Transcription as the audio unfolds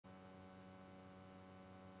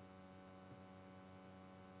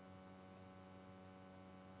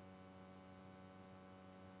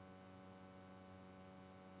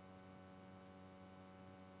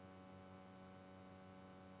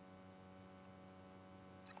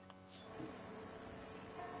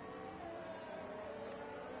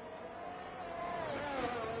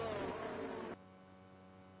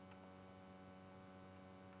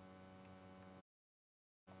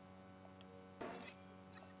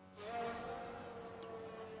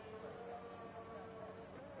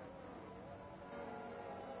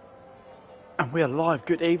And we are live.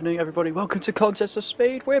 Good evening, everybody. Welcome to Contest of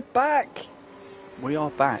Speed. We're back. We are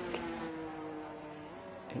back.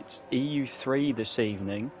 It's EU3 this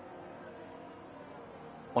evening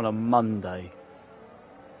on a Monday.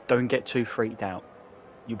 Don't get too freaked out.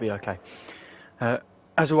 You'll be okay.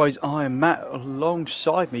 As always, I am Matt.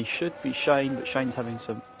 Alongside me should be Shane, but Shane's having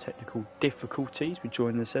some technical difficulties with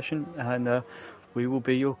joining the session, and we will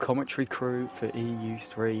be your commentary crew for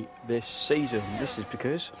EU3 this season. This is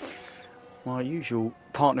because my usual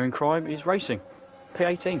partner in crime is racing.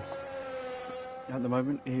 P18. At the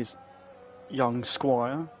moment is young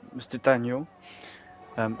Squire, Mr. Daniel,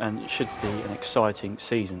 and it should be an exciting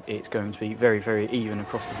season. It's going to be very, very even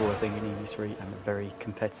across the board, I think, in EU3, and very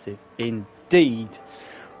competitive indeed.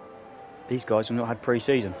 These guys have not had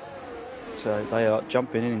pre-season, so they are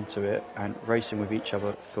jumping into it and racing with each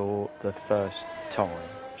other for the first time.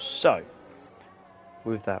 So,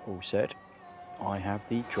 with that all said, I have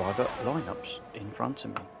the driver lineups in front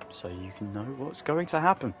of me, so you can know what's going to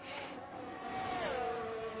happen.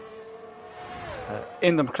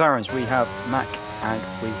 In the McLarens, we have Mac, and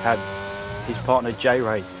we have his partner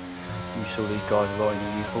J-Ray. You saw these guys a lot in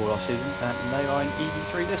EU4 last season, and they are in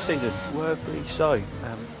EU3 this season, worthily so.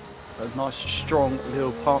 A nice, strong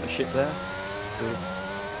little partnership there, with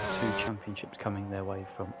 2 championships coming their way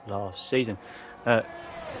from last season.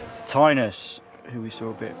 Tynus, who we saw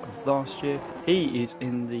a bit of last year, he is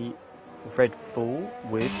in the Red Bull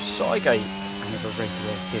with Cygate, and of a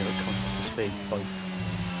regular here at Contest of Speed, both.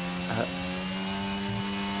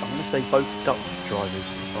 I'm going to say both Dutch drivers,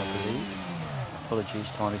 I believe. Apologies,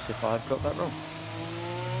 Tynus, if I've got that wrong.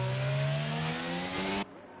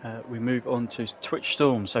 We move on to Twitch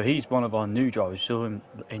Storm. So he's one of our new drivers. We saw him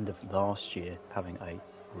at the end of last year having a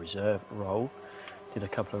reserve role. Did a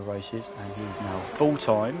couple of races, and he is now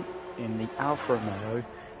full-time in the Alfa Romeo,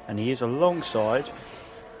 and he is alongside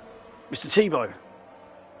Mr. Tebow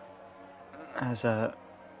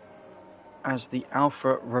as the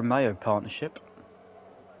Alfa Romeo partnership.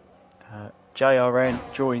 JRN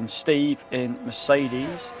joins Steve in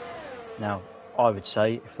Mercedes. Now, I would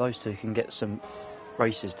say if those two can get some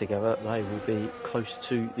races together, they will be close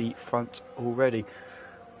to the front already.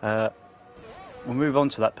 We'll move on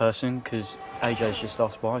to that person because AJ's just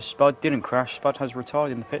asked why. Spud didn't crash. Spud has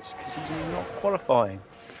retired in the pits because he's not qualifying.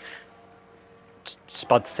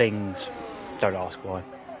 Spud things, don't ask why.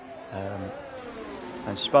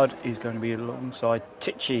 And Spud is going to be alongside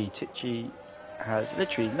Titchy. Titchy has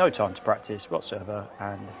literally no time to practice whatsoever,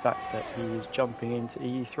 and the fact that he is jumping into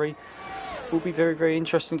EU3 will be very, very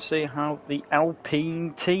interesting to see how the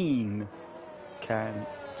Alpine team can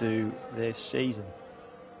do this season.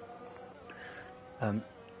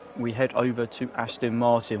 We head over to Aston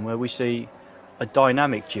Martin, where we see a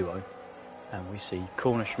dynamic duo, and we see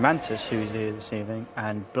Cornish Mantis, who is here this evening,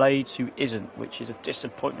 and Blades, who isn't, which is a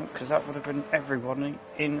disappointment because that would have been everyone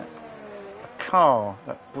in a car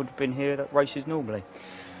that would have been here that races normally.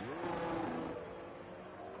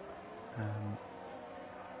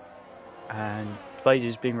 And Blades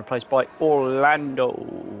is being replaced by Orlando,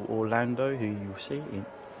 who you'll see in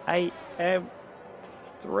AM3,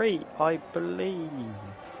 I believe.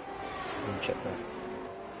 Let me check that,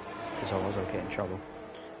 because otherwise I'll get in trouble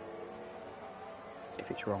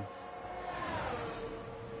if it's wrong.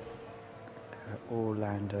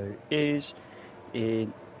 Orlando is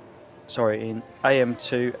in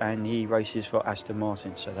AM2, and he races for Aston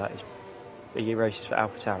Martin, so that is, he races for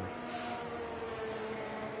AlphaTauri.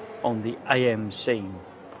 On the AM scene,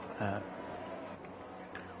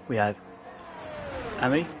 we have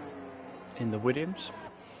Ami in the Williams,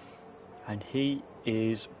 and he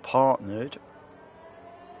is partnered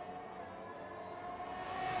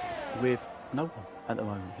with no one at the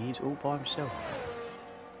moment. He's all by himself.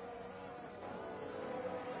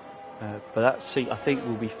 But that seat, I think,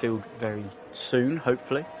 will be filled very soon,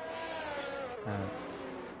 hopefully.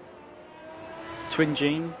 Twin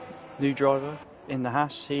Gene, new driver in the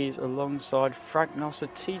Haas. He's alongside Frank Nasser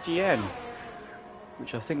TGN,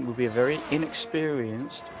 which I think will be a very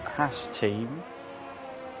inexperienced Haas team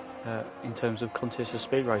in terms of Contest of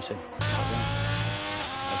Speed racing.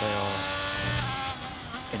 They are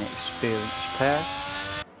an experienced pair.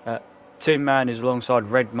 Tin Man is alongside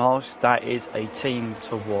Red Mask. That is a team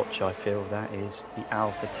to watch, I feel. That is the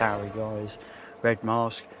AlphaTauri guys. Red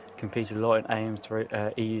Mask competed a lot in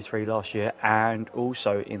EU3 last year, and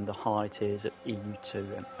also in the high tiers of EU2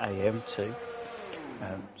 and AM2.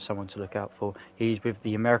 Someone to look out for. He's with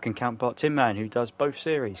the American counterpart Tin Man, who does both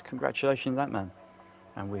series. Congratulations, that man.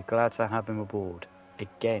 And we're glad to have him aboard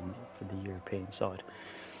again for the European side.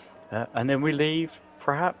 And then we leave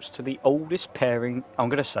perhaps to the oldest pairing, I'm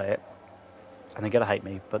going to say it, and they're going to hate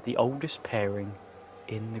me, but the oldest pairing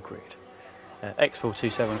in the grid.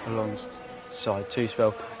 X427 alongside Two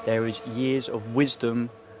Spell. There is years of wisdom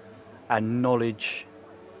and knowledge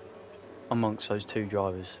amongst those two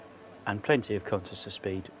drivers, and plenty of contest to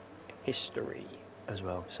speed history as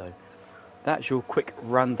well. So that's your quick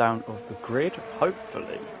rundown of the grid.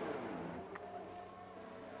 Hopefully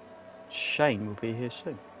Shane will be here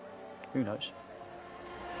soon. Who knows?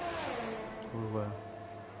 We'll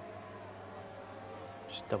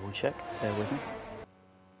just double check. Bear with me.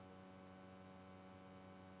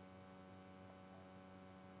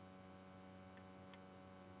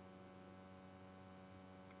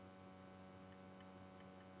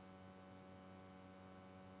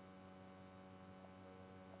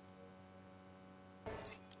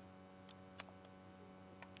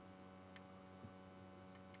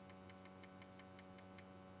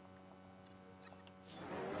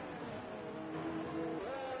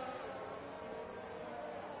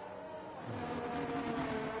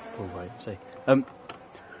 We'll wait and see.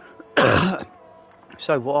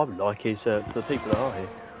 So what I would like is, for the people that are here,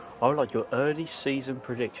 I would like your early season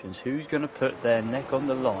predictions. Who's going to put their neck on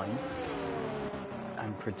the line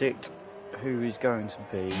and predict who is going to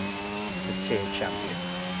be the tier champion?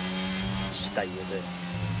 Stay with it.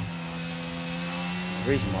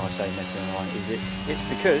 The reason why I say neck on the line is it's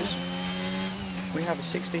because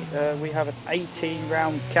we have an 18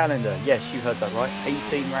 round calendar. Yes, you heard that right.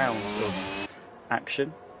 18 rounds of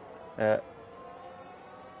action.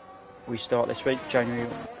 We start this week, January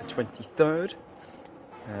the 23rd,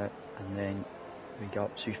 and then we go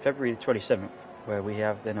up to February the 27th, where we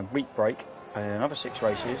have then a week break, and another 6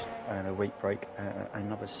 races, and a week break, and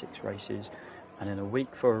another 6 races, and then a week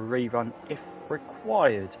for a rerun if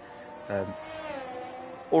required.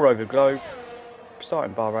 All over the globe,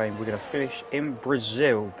 starting Bahrain, we're going to finish in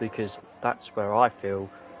Brazil, because that's where I feel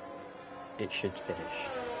it should finish,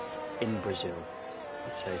 in Brazil.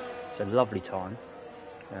 It's a lovely time,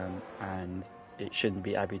 and it shouldn't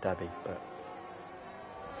be Abu Dhabi, but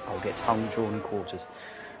I'll get tongue drawn and quarters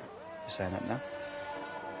for saying that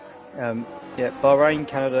now. Yeah, Bahrain,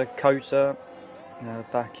 Canada, Qatar,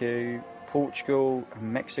 Baku, Portugal,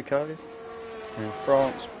 and Mexico,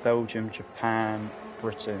 France, Belgium, Japan,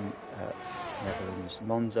 Britain, Netherlands,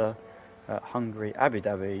 Monza, Hungary, Abu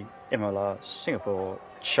Dhabi, Imola, Singapore,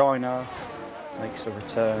 China makes a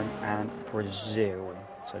return, and Brazil.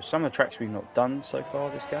 So some of the tracks we've not done so far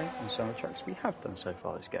this game, and some of the tracks we have done so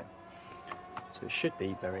far this game. So it should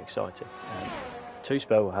be very exciting. Two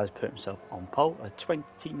Spell has put himself on pole at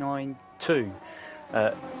 29.2.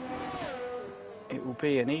 It will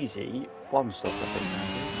be an easy one stop, I think.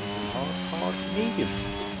 Hard medium.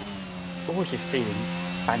 Always just feeling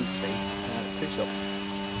fancy. Two stops.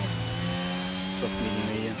 Soft,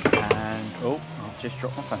 medium, and I've just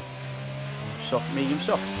dropped my phone. Soft, medium,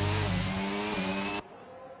 soft.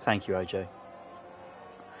 Thank you, AJ.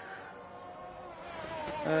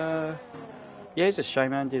 Yeah, it's a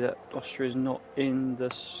shame, Andy, that Austria's not in the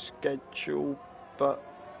schedule, but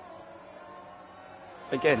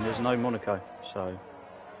again, there's no Monaco, so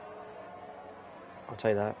I'll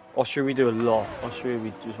take that. Austria, we do a lot. Austria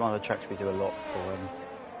is one of the tracks we do a lot for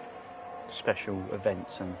special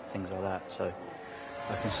events and things like that, so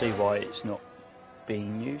I can see why it's not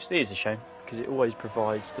being used. It is a shame, because it always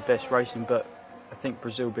provides the best racing, but I think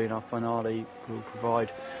Brazil being our finale will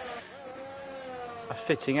provide a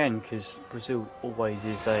fitting end, because Brazil always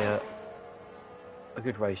is a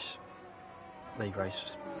good race, league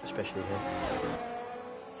race, especially here.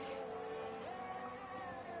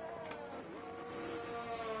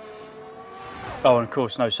 Oh, and of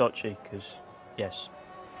course no Sochi, because yes,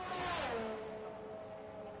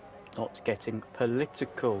 not getting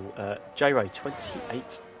political. J-Ray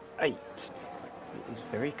 28.8. It is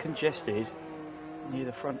very congested near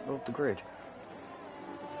the front of the grid.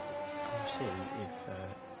 We'll see if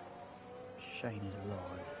Shane is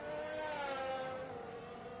alive.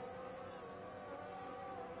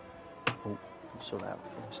 Oh, I'll sort that out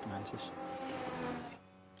for Mr. Mantis.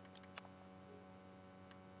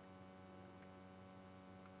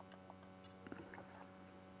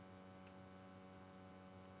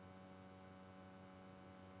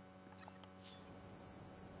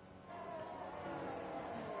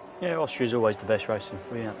 Yeah, Austria's always the best racing.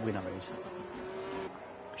 We know it is.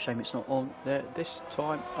 Shame it's not on there this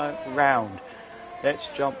time around. Let's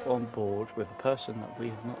jump on board with a person that we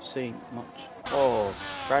have not seen much of,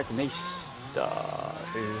 Dragonista,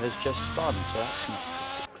 who has just spun, so that's not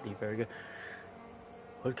particularly very good.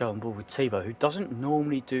 We'll go on board with Tivo, who doesn't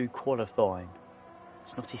normally do qualifying.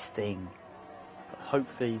 It's not his thing. But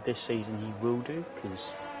hopefully this season he will do, because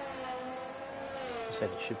said,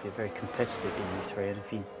 it should be a very competitive EU3, and if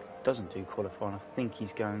he doesn't do qualifying, I think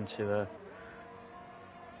he's going to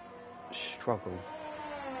struggle.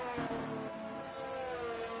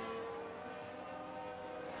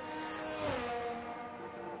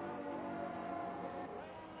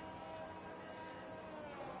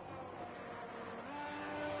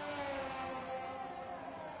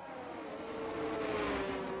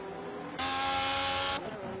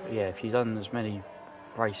 Yeah, if he's done as many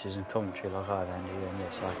races and commentary like I have, Andy, then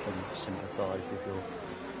yes, I can sympathise with your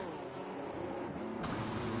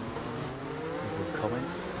comment.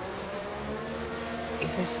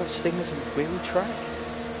 Is there such thing as a wheel track?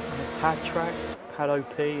 And a pad track? Pad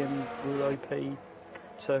OP and wheel OP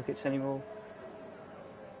circuits anymore?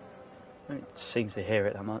 I don't seem to hear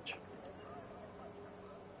it that much.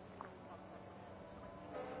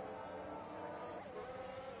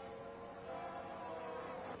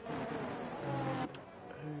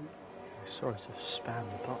 Sorry to spam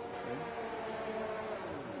the button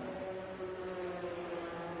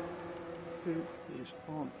through. Who is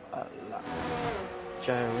on a lap?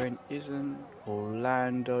 JRN isn't.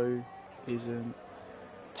 Orlando isn't.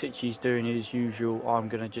 Tichy's doing his usual, I'm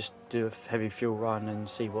going to just do a heavy fuel run and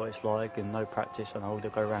see what it's like, and no practice, and I'll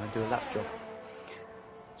go around and do a lap job.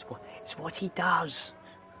 It's what he does.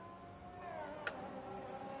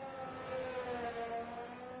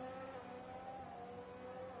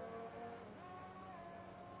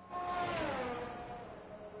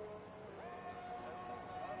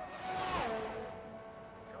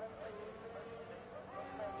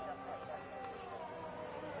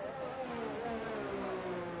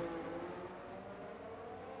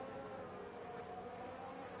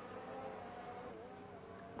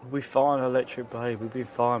 We'll be fine, Electric Babe, we'll be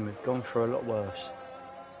fine, we've gone through a lot worse.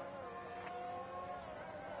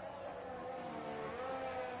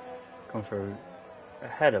 Gone through a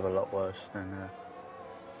head of a lot worse than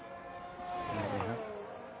what we have.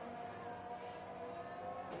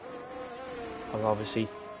 I've obviously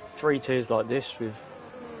 3 tiers like this with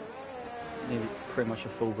nearly pretty much a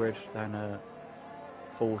full grid than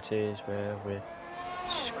 4 tiers where we're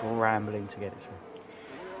scrambling to get it through.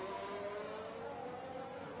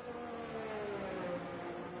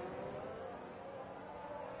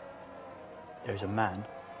 There's a man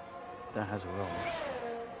that has arrived,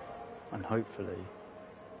 and hopefully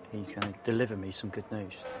he's going to deliver me some good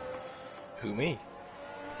news. Who, me?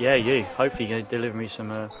 Yeah, you. Hopefully you're going to deliver me some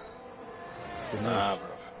good news. Nah,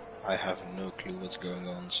 bruv. I have no clue what's going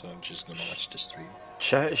on, so I'm just going to watch the stream.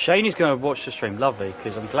 Shane is going to watch the stream, lovely,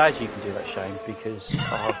 because I'm glad you can do that, Shane, because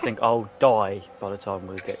I think I'll die by the time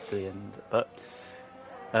we get to the end. But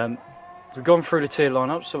we've gone through the tier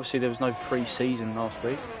lineups. Obviously there was no pre-season last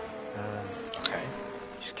week. Okay.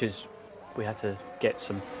 Just because we had to get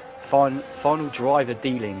some final driver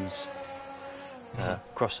dealings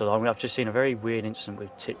across the line. I've just seen a very weird incident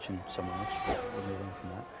with Titch and someone else. We'll move on from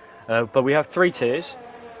that. But we have 3 tiers,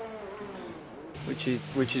 which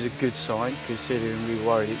is a good sign, considering we were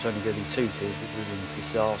worried it was only going to be 2 tiers, which would have been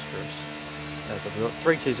disastrous. But we've got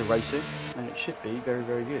 3 tiers of racing, and it should be very,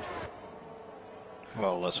 very good.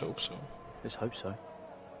 Well, let's hope so. Let's hope so.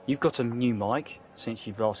 You've got a new mic since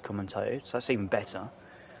you've last commentated, so that's even better.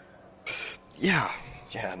 Yeah,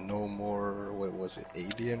 no more. What was it,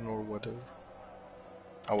 Alien or whatever?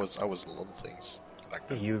 I was a lot of things like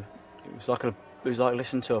that. It was like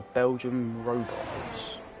listening to a Belgian robot.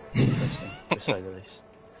 It was interesting, to say the least.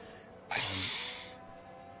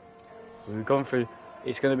 We've gone through.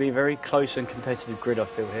 It's going to be a very close and competitive grid, I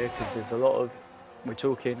feel, here, because there's a lot of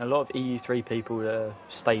EU3 people that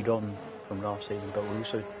stayed on from last season, but we're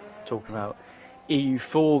also talking about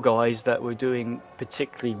EU4 guys that were doing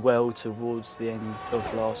particularly well towards the end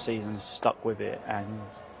of last season, stuck with it, and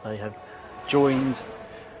they have joined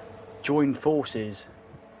forces,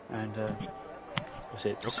 and was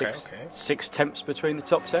it six temps between the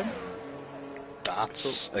top 10?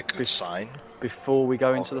 That's a good sign. Before we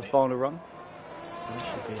go into the final run.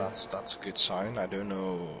 So that's a good sign. I don't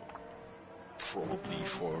know. Probably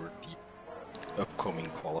for the upcoming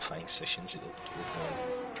qualifying sessions, it'll go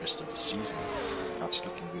the rest of the season. That's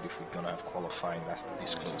looking good if we're gonna have qualifying that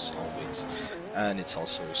this close always, and it's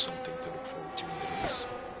also something to look forward to in the race.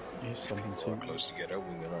 Yes, something too close together.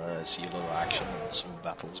 We're gonna see a lot of action and some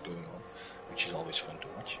battles going on, which is always fun to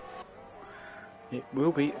watch. It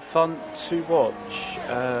will be fun to watch.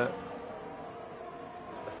 I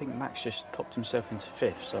think Max just popped himself into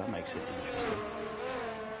 5th, so that makes it interesting.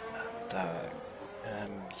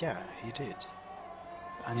 Yeah, he did.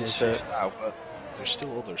 And he's 5th out, but there's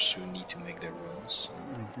still others who need to make their runs. So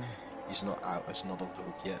he's not out. He's not off the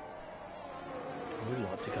hook yet. I would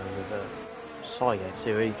like to go with Saigo,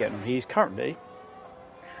 see where he's getting. He's currently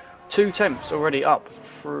 2 tenths already up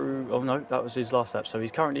through. Oh no, that was his last lap. So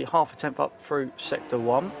he's currently half a tenth up through sector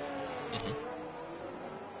 1. Mm-hmm.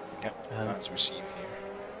 Yep, as we see here.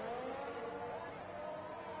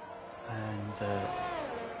 And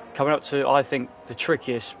coming up to, I think, the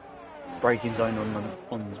trickiest braking zone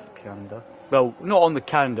on the calendar. Well, not on the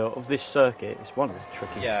calendar of this circuit. It's one of the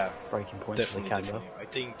tricky braking points of the calendar. Definitely. I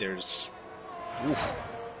think there's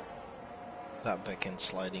that back end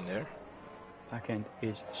sliding there. Back end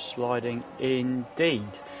is sliding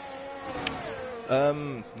indeed.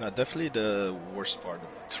 No, definitely the worst part of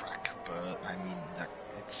the track, but I mean that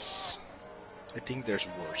I think there's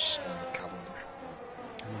worse on the calendar.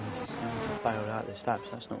 He's going to bail out this lap,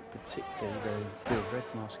 so that's not particularly very good. Red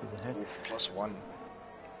mask is ahead. +1.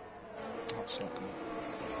 That's not good.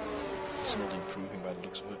 It's not improving by the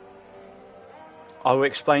looks of it. I will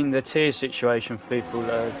explain the tier situation for people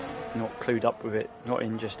that are not clued up with it, not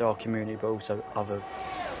in just our community, but also other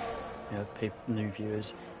people, new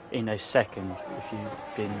viewers, in a second. If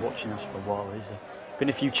you've been watching us for a while, there's been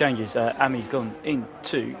a few changes. Ami's gone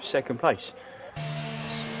into second place.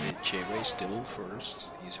 Chewe still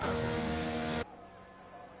first. He's hasn't.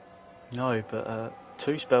 No, but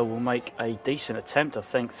Two Spell will make a decent attempt. I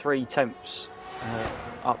think 3 tenths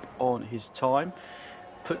up on his time.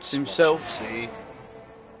 Puts himself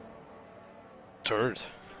third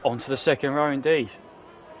onto the second row. Indeed.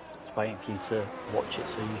 Just waiting for you to watch it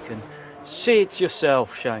so you can see it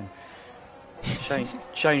yourself, Shane.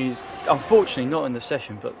 Shane is unfortunately not in the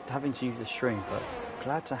session, but having to use the stream. But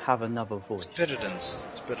glad to have another voice. It's better than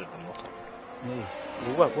nothing. It is.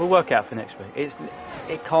 We'll work out for next week.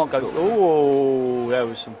 It can't go. Oh, there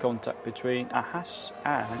was some contact between Ahas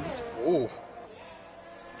and. Oh.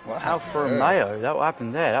 What Alfa Romeo. That what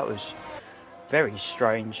happened there? That was very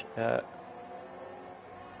strange. Red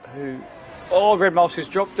Mask has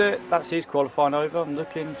dropped it. That's his qualifying over. I'm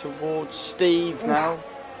looking towards Steve now.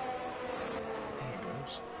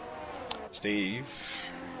 Steve,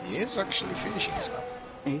 he is actually finishing his lap.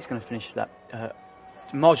 He's going to finish that.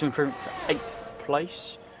 Marginal improvement to 8th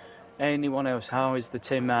place. Anyone else? How is the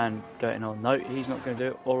Tin Man getting on? No, he's not going to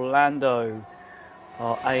do it. Orlando,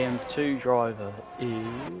 our AM2 driver,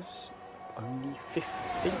 is only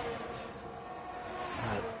 15th.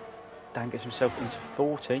 Dan gets himself into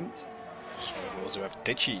 14th. So we also have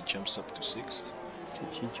Techi jumps up to 6th.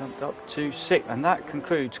 Techi jumped up to 6th, and that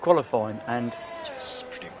concludes qualifying. And yes,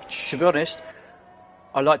 pretty much. To be honest,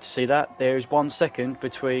 I like to see that. There is 1 second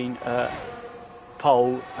between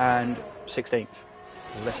pole and 16th,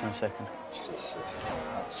 or less than a second.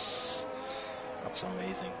 That's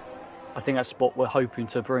amazing. I think that's what we're hoping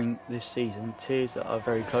to bring this season. Tiers that are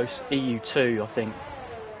very close. EU2, I think.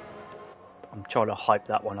 I'm trying to hype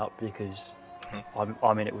that one up because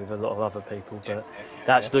I'm in it with a lot of other people, but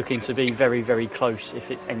that's looking to be very, very close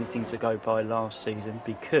if it's anything to go by last season,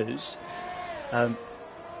 because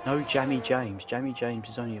no Jamie James. Jamie James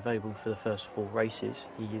is only available for the first 4 races.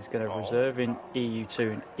 He is going to reserve in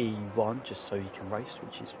EU2 and EU1 just so he can race,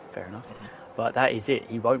 which is fair enough. But that is it.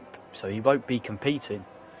 He won't be competing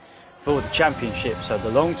for the championship. So the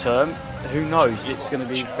long term, who knows? It's going to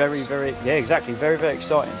be very, very exactly, very, very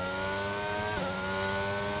exciting.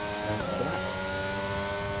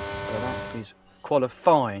 So that is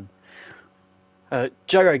qualifying.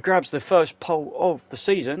 Jago grabs the first pole of the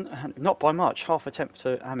season, not by much, half a tenth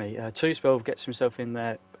to Ami. Two Spell gets himself in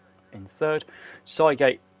there in 3rd.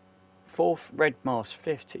 Cygate 4th, Red Mask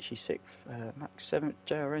 5th, Tichy 6th, Max 7th,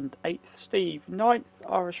 JRN 8th, Steve 9th,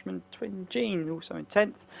 Irishman Twin Gene also in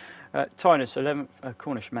 10th, Tynus 11th,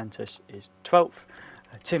 Cornish Mantis is 12th,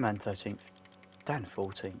 Tim Man 13th, Dan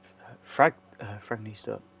 14th,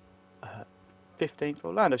 Fragnista 15th,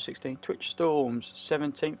 Orlando 16th, Twitch Storms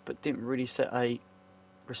 17th, but didn't really set a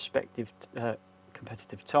respective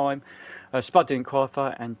competitive time. Spud didn't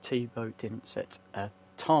qualify, and Tebow didn't set a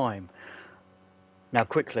time. Now,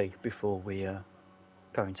 quickly, before we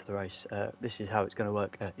go into the race, this is how it's going to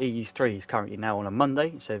work. EU3 is currently now on a Monday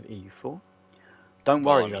instead of EU4. Don't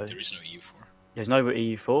worry, though. There is no EU4. There's no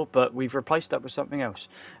EU4, but we've replaced that with something else.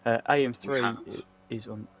 AM3 is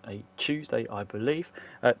on a Tuesday, I believe.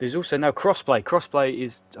 There's also now Crossplay. Crossplay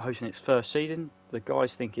is hosting its first season. The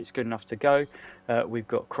guys think it's good enough to go. We've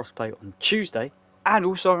got Crossplay on Tuesday and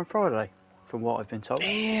also on Friday, from what I've been told.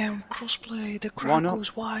 Damn, Crossplay, the crowd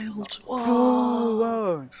goes wild.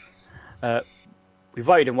 Whoa. We've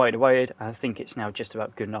waited and waited. I think it's now just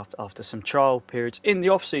about good enough after some trial periods in the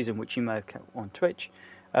off-season, which you may have kept on Twitch.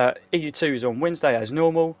 EU2 is on Wednesday as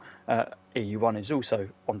normal. EU1 is also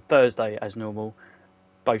on Thursday as normal.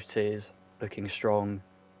 Both tiers looking strong.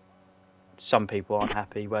 Some people aren't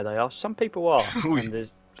happy where they are. Some people are.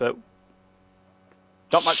 But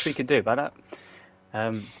Not much we can do about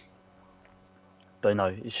that. But no,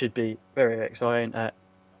 it should be very exciting.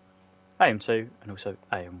 AM2 and also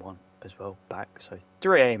AM1 as well back. So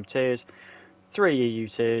 3 AM tiers, 3 EU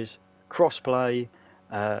tiers, crossplay.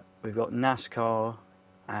 We've got NASCAR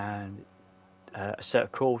and Assetto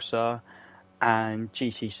Corsa, and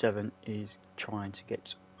GT7 is trying to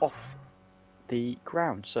get off the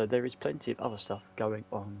ground. So there is plenty of other stuff going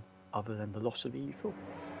on other than the loss of EU4.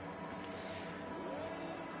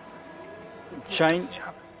 Shane,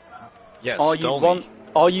 yes,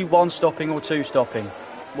 are you one stopping or two stopping?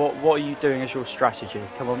 What are you doing as your strategy?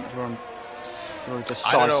 Come on, you're a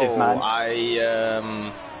decisive man. I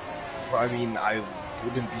mean, I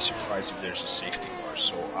wouldn't be surprised if there's a safety car,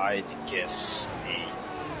 so I'd guess a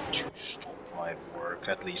two-stop might work.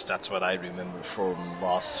 At least that's what I remember from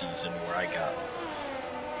last season, where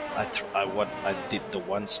I did the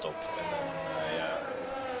one stop and then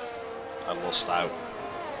I lost out.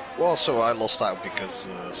 Well, so I lost out because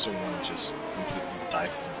someone just completely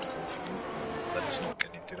dived into the whole field. Let's not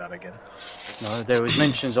get into that again. No, there was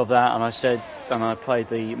mentions of that, and I said, and I played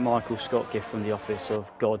the Michael Scott gift from the office of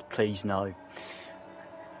God, please no.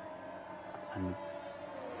 And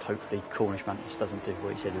hopefully Cornish Mantis doesn't do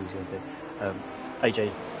what he said he was going to do.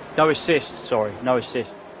 AJ, no assist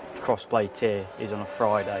cross-play tier is on a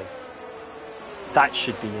Friday. That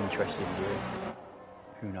should be interesting to you.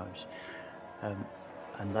 Who knows?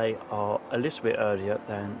 And they are a little bit earlier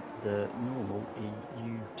than the normal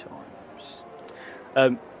EU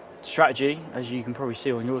times. Strategy, as you can probably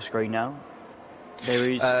see on your screen now, there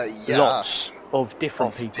is lots of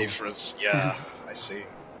different people. Yeah, I see.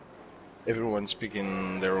 Everyone's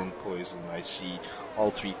picking their own poison. I see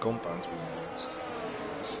all three compounds being used.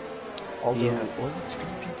 Although only 3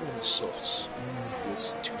 people in softs.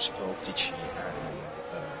 With 2 spell Tichy and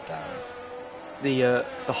Dan.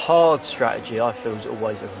 The hard strategy, I feel, is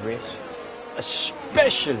always a risk,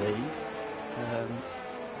 especially.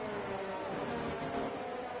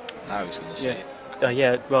 I was going to say.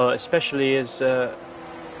 Well, especially as there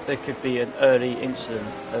could be an early incident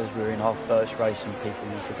as we're in our first race and people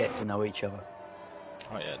need to get to know each other.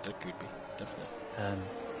 Oh yeah, that could be, definitely.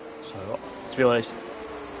 So, to be honest,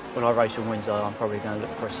 when I race on Wednesday, I'm probably going to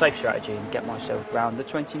look for a safe strategy and get myself around the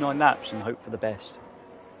 29 laps and hope for the best.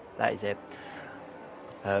 That is it.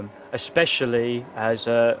 Especially as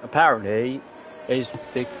apparently there's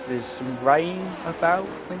some rain about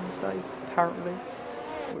Wednesday, apparently,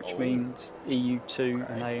 which means EU2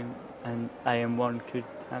 and AM1 could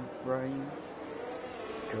have rain.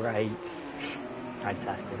 Great.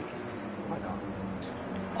 Fantastic. Why not?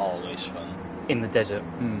 Always fun. In the desert.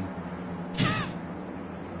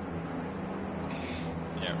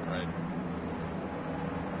 Yeah, right.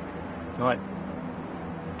 Right.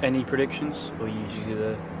 Any predictions, or you just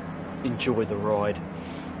gonna enjoy the ride?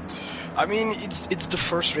 I mean, it's the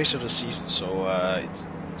first race of the season, so it's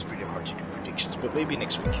pretty hard to do predictions. But maybe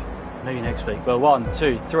next week. Maybe next week. Well, 1,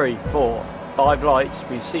 2, 3, 4, 5 lights.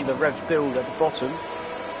 We see the revs build at the bottom.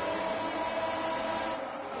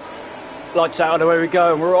 Lights out, and away we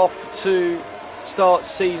go. And we're off to start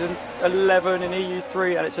season 11 in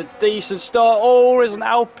EU3, and it's a decent start. Oh, there's an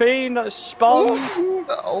Alpine that's spun. Ooh,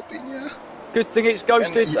 the Alpine, yeah. Good thing it's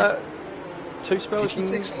ghosted. 2 spells. Did he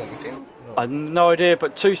take someone with him? No. I have no idea,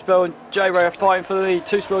 but 2 spell and J-Ray are fighting for the lead.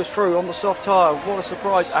 2 spells through on the soft tyre. What a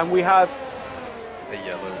surprise! And we have the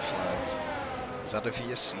yellow flags. Is that a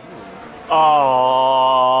VSC?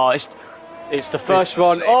 Oh, it's the first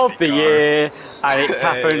one of the year, and it's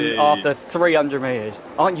happened after 300 metres.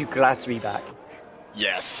 Aren't you glad to be back?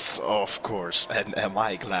 Yes, of course. And am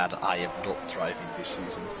I glad I am not driving this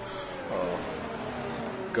season? Oh,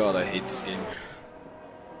 God, I hate this game.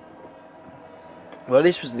 Well,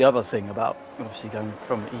 this was the other thing about obviously going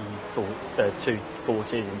from two 4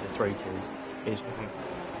 tiers into 3 tiers is,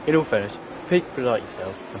 in all fairness, people like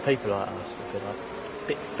yourself and people like us are a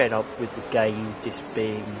bit fed up with the game just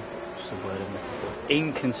being, what's the word I'm looking for,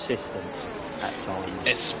 inconsistent at times.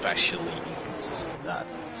 Especially inconsistent.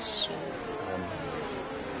 That's so.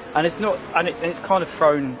 And it's not, and it's kind of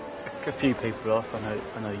thrown a few people off. I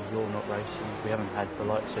know you're not racing. We haven't had the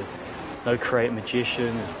likes of No Creative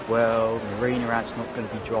Magician as well. Marina Rant's not going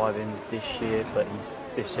to be driving this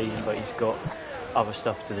season, but he's got other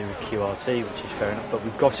stuff to do with QRT, which is fair enough. But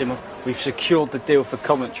we've got him. We've secured the deal for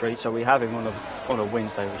commentary, so we have him on a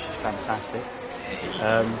Wednesday, which is fantastic.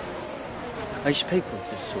 These people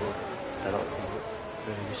just sort of fed up with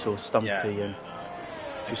it. We saw Stumpy and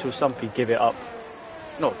we saw Stumpy give it up.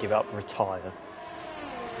 Not give it up, retire.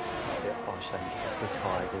 I was saying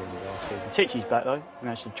retire during the last season. Tichy's back though. We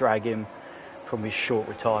managed to drag him from his short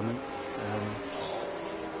retirement.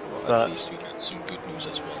 at least we got some good news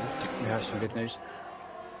as well. We have some good news.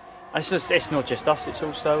 It's not just us. It's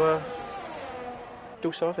also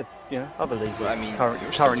other other leagues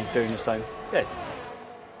currently doing the same. Yeah,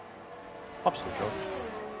 I'm still driving.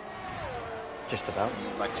 Just about. You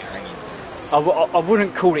like to hang in there. I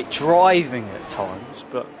wouldn't call it driving at times,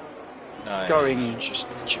 but going just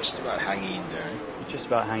about hanging in there. Just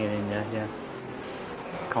about hanging in there. Yeah.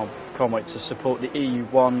 Can't wait to support the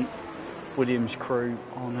EU1 Williams crew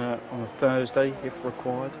on a Thursday if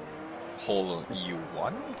required. Hold on,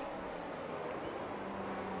 EU1?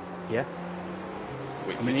 Yeah.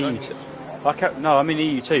 Wait, I'm in EU2. No, I'm in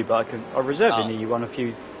EU2, but I reserved in EU1 a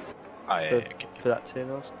few for that tier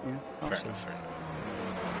last. Yeah. Fair enough.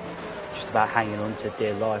 Just about hanging on to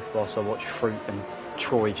dear life whilst I watch Fruit and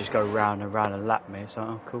Troy just go round and round and lap me. It's like,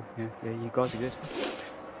 oh cool, yeah, you guys are good.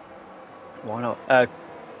 Why not? I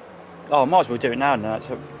might as well do it now.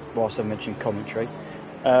 So whilst I mentioned commentary,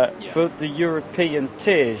 for the European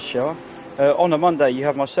tiers, Shah, on a Monday you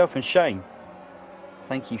have myself and Shane.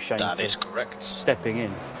 Thank you, Shane. That is correct. Stepping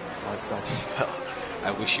in. Well,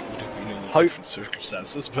 I wish it would have been in different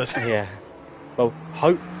circumstances, but yeah. Well,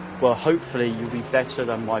 hopefully you'll be better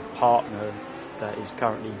than my partner that is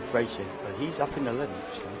currently racing. But he's up in the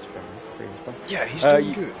 11th, so it's very fun. Yeah, he's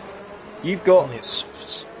doing good. You've got on his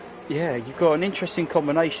softs. Yeah, you've got an interesting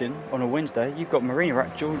combination on a Wednesday. You've got Marina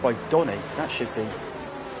Rack joined by Donny. That should be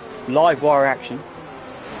live wire action.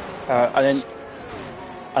 And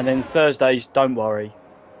then Thursdays, don't worry,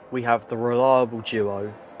 we have the reliable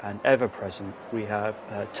duo and ever present. We have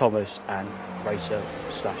Thomas and Racer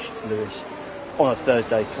 / Lewis on a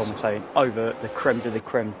Thursday commentating over the creme de la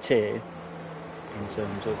creme tier in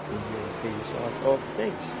terms of the European side of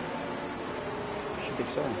things. Should be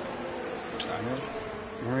exciting. Exactly.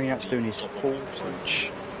 Marinak's doing his full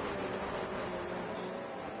punch.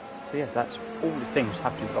 So yeah, that's all the things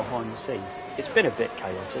happening behind the scenes. It's been a bit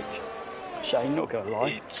chaotic. Shane, not gonna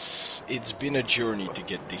lie. It's been a journey to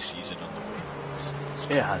get this season underway.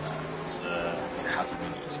 It hasn't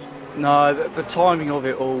been easy. No, the timing of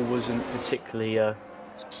it all wasn't particularly. Where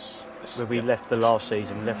we left the last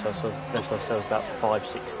season, we left ourselves about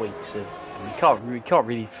 5-6 weeks, and we can't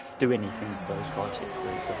really do anything for those 5-6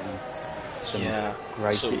 weeks. I mean,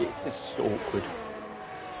 great. So, it's awkward.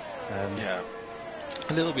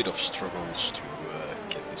 A little bit of struggles to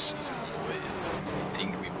get this season underway. I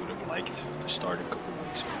think we would have liked to start a couple of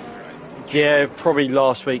weeks before, right? Yeah, probably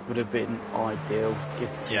last week would have been ideal.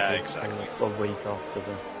 Exactly. A week after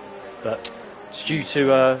but it's due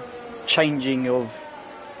to changing of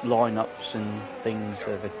lineups and things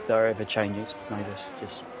that are ever changing. It's made us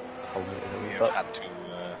just hold it a little bit. We have had to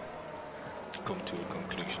come to a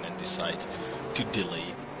conclusion and decide to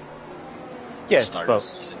delay the start of the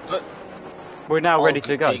season. But we're now ready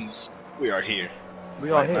to go. We are here. We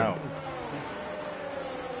are here now.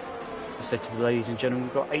 I said to the ladies and gentlemen,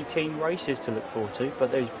 we've got 18 races to look forward to, but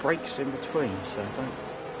there's breaks in between, so don't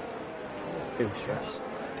feel stressed.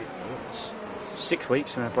 I didn't notice. 6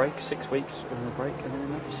 weeks and a break, 6 weeks and a break, and then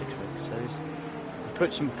another 6 weeks. So we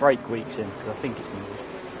put some break weeks in because I think it's needed.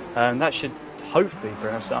 That should hopefully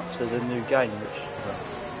bring us up to the new game, which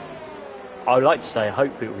I would like to say I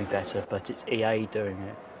hope it will be better, but it's EA doing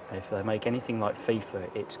it. If they make anything like FIFA,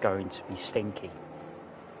 it's going to be stinky.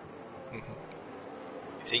 You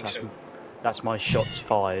think so? That's my shots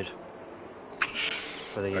fired.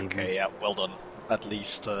 For the okay, yeah, well done. At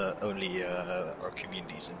least only our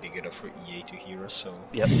community isn't big enough for EA to hear us, so...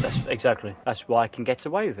 Yep, exactly. That's why I can get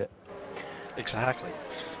away with it. Exactly.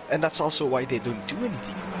 And that's also why they don't do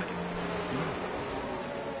anything about it.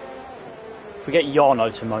 If we get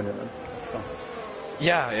Jarno to moan at them.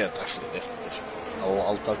 Yeah, definitely.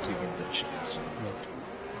 I'll talk to him in Dutch.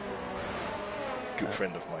 Good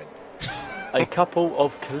friend of mine. A couple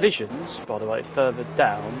of collisions, by the way, further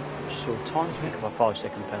down, which saw time to make up a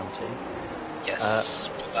 5-second penalty. Yes,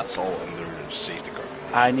 but that's all under safety car.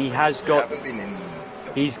 And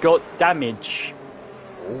he's got damage.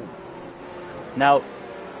 Oh. Now,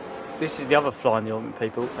 this is the other fly in the ointment,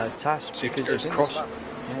 people. TAS because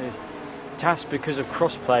of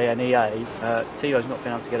crossplay and EA, Tio's not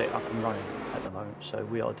been able to get it up and running at the moment, so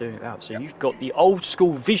we are doing it out. So you've got the old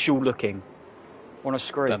school visual looking on a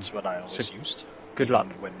screen. That's what I always used. Good luck.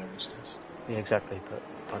 When there was this. Yeah, exactly, but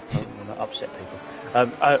I don't want to upset people.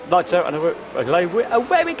 Lights out, and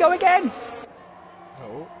away we go again!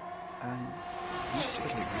 Oh. He's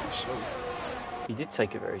taking it really slow. He did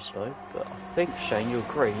take it very slow, but I think, Shane, you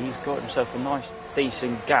agree, he's got himself a nice,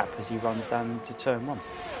 decent gap as he runs down into turn 1.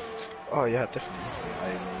 Oh yeah, definitely.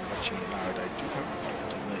 I'm watching it now, and I do have a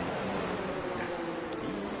delay.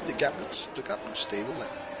 The gap looks stable.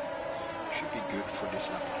 should be good for this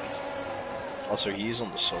lap at least. Also, he is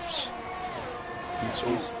on the softs. So,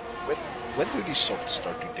 when do these softs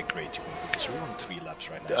start to degrade you? Because we're on 3 laps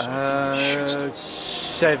right now, so I think we should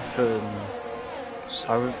stop.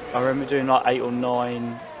 7. I remember doing like 8 or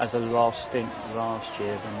 9 as a last stint last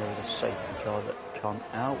year when there was a safety car that come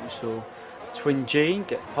out. We saw Twin Gene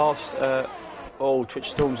get past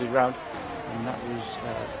Twitch Storms around, and that was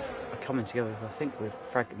coming together, I think, with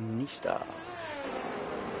Fragnista.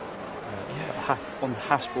 On the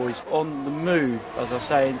Haas boys on the move, as I was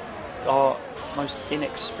saying, our most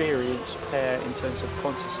inexperienced pair in terms of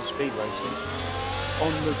contest of speed racing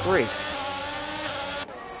on the grid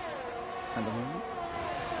at the moment.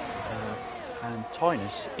 And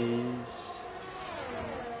Tynus is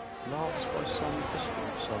last by some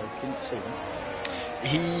distance, so I couldn't see him.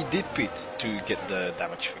 He did pit to get the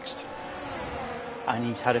damage fixed. And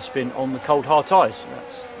he's had a spin on the cold hard tyres.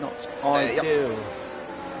 That's not ideal. Yep.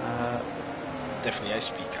 Definitely, I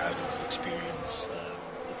speak out of experience.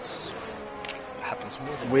 It happens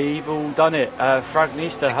more than we've all done it.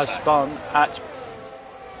 Fragnista has spun at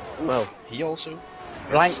he also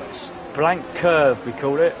blank curve, we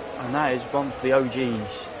call it, and that is one for the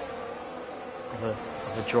OGs of a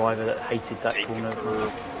driver that hated that corner. The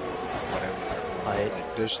curve, whatever.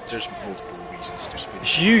 There's multiple reasons to spin.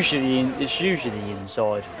 It's usually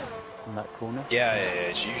inside on that corner. Yeah,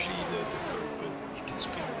 it's usually the curve, but you can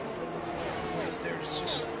spin in a lot of different ways. There's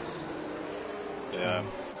just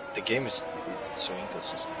the game is so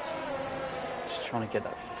inconsistent. Just trying to get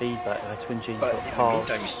that feedback. Twin Gene but got in past. the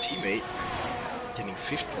meantime, his teammate getting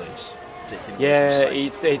 5th place.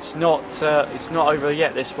 It's not over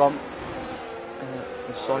yet. This one.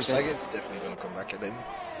 Sagan's definitely going to come back at him.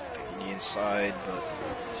 Picking the inside, but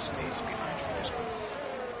he stays behind for this one.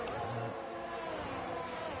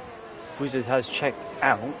 Wizard has checked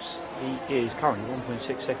out. He is currently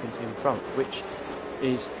 1.6 seconds in front, which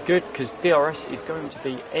is good because DRS is going to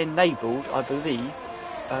be enabled, I believe,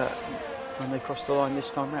 when they cross the line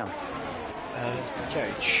this time round. Yeah,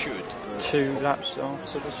 it should. But 2 laps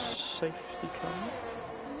after the safety car,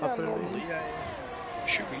 I believe. Normally, yeah.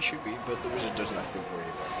 Should be, but the Wizard doesn't have to worry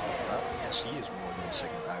about that because he is more than 1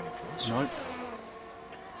 second out in front. So nope.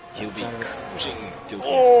 He'll be cruising till the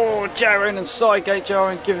Jaren and Sidegate.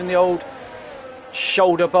 Jaren giving the old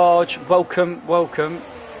shoulder barge. Welcome. There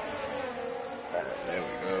we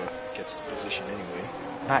go. Gets the position anyway.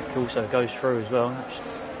 Mac also goes through as well. That's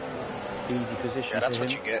easy position. Yeah, that's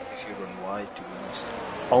what you get if you run wide, to be honest.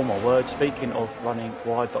 Oh my word, speaking of running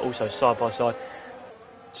wide but also side by side,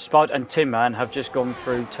 Spud and Tin Man have just gone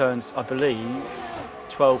through turns, I believe,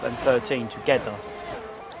 12 and 13 together.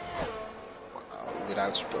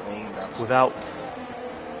 Without spinning, that's...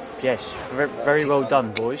 Yes, very well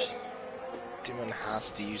done, boys. Tin Man has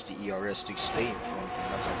to use the ERS to stay in front,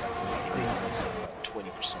 and that's exactly what he did. About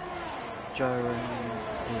 20%. Jaren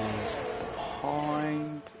is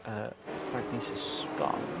behind. Magnus is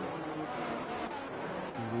spun.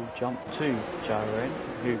 We will jump to Jaren,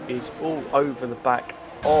 who is all over the back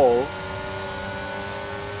of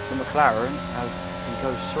the McLaren as he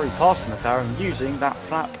goes through past the McLaren using that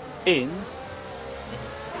flap in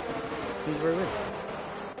his rear wheel.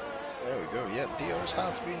 There we go, yeah, DRS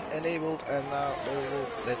has been enabled, and now there we go.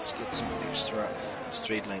 Let's get some extra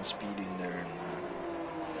straight line speed in there. And,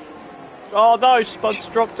 oh no, Spud's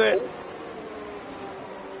dropped it.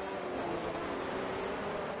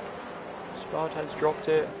 Spud has dropped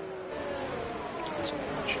it. That's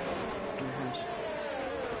unfortunate.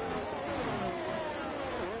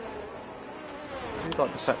 I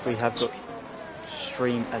like the fact we have got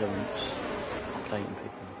stream elements updating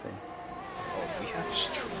people, I think. Oh, we have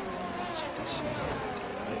stream elements this season.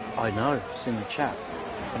 I know, it's in the chat.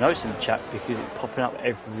 I know it's in the chat because it's popping up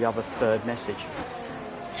every other third message.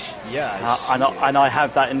 Yeah, and I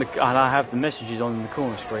have that and I have the messages on the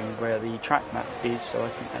corner screen where the track map is, so I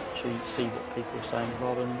can actually see what people are saying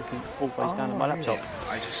rather than looking always down at my laptop. Yeah.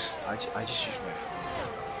 I just use my phone.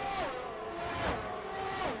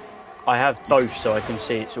 I have both, so I can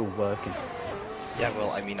see it's all working. Yeah, well,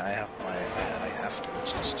 I mean, I have to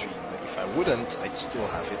watch the stream, but if I wouldn't, I'd still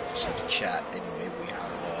have it to send the chat. Anyway, we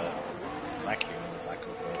have Mac here in the back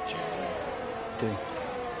of Jerry.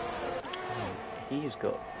 He has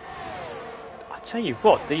got... I tell you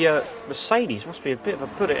what, the Mercedes must be a bit of a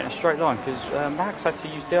put it in a straight line, because Max had to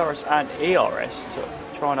use DRS and ERS to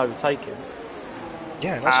try and overtake him.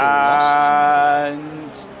 Yeah, and also last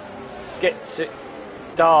and gets it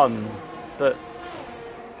done, but...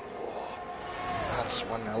 That's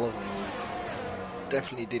one hell of a move.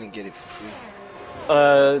 Definitely didn't get it for free.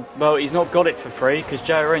 Well, he's not got it for free, because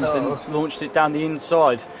Jay Renton launched it down the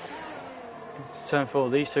inside. It's turn 4.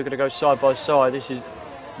 These two are going to go side by side. This is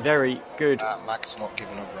very good Max not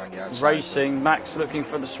giving up around the outside. racing. Max looking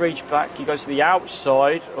for the switch back. He goes to the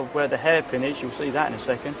outside of where the hairpin is. You'll see that in a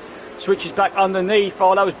second. Switches back underneath.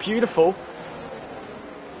 Oh, that was beautiful.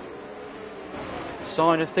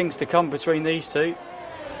 Sign of things to come between these two.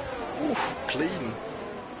 Oof, clean.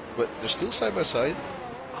 But they're still side by side.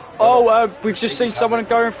 Oh, we've just seen someone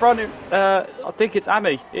go in front of. I think it's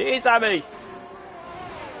Amy. It is Amy.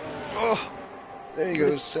 Oh, there he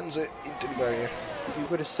goes. Sends it into the barrier. You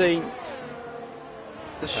would have seen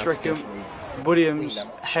the stricken Williams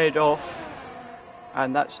head off,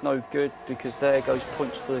 and that's no good because there goes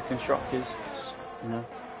points for the constructors. You know,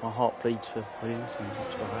 my heart bleeds for Williams, and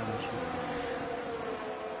that's why I'm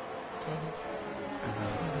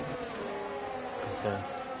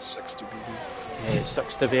sucks to be you. Yeah, it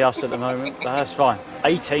sucks to be us at the moment, but that's fine.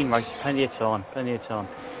 18 races, plenty of time, plenty of time.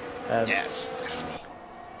 Yes, definitely.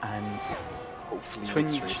 And hopefully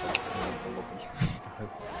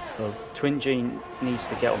well, Twin Gene needs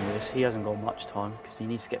to get on with this. He hasn't got much time because he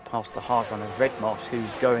needs to get past the hard runner Red Mask, who's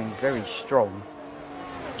going very strong.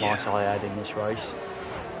 Might I add in this race.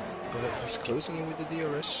 But he's closing in with the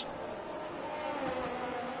DRS.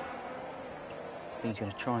 He's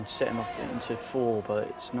going to try and set him off into 4, but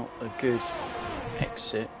it's not a good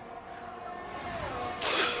exit.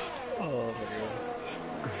 Oh my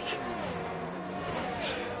god.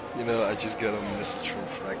 You know, I just got a message from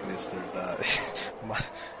Fragnister that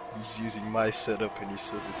he's using my setup and he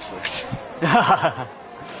says it sucks.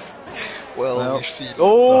 well, we've seen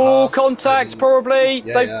contact probably.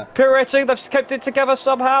 Yeah, pirouetting, they've kept it together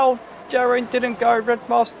somehow. Jaren didn't go, Red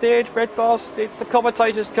Mask did. Red Mask, it's the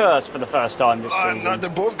commentator's curse for the first time this season. No, they're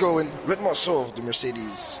both going. Red Mask of the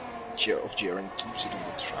Mercedes of Jaren keeps it on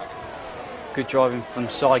the track. Good driving from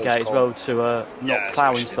Sygate as well to not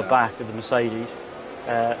plough into the back of the Mercedes.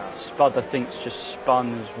 Spud, I think, just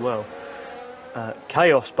spun as well.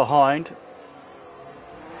 Chaos behind.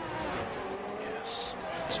 Yes.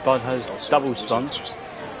 Spud has double spun. Just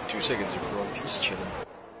 2 seconds in front, he's chilling.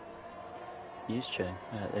 He is chilling.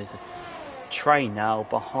 There's a train now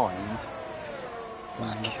behind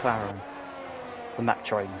McLaren. The Mac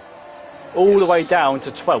train. All the way down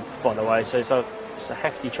to 12th, by the way, so it's a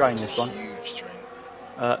hefty train, this one. Huge train.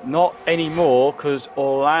 Not anymore, because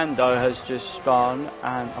Orlando has just spun,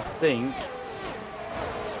 and I think,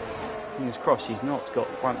 fingers crossed, he's not got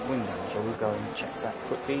front windows, so we'll go and check that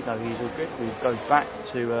quickly. No, he's all good. We'll go back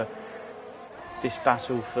to this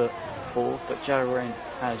battle for 4th, but Jaren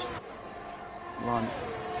has run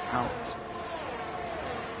out.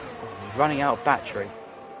 He's running out of battery.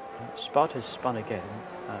 Spud has spun again.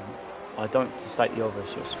 I don't to state the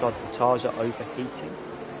obvious, but Spud, the tyres are overheating.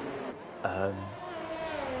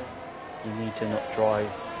 You need to not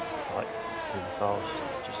drive like really fast.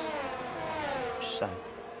 Just saying,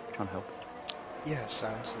 trying to help. Yeah,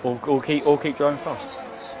 sounds. Or keep driving fast.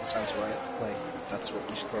 Sounds right. Like that's what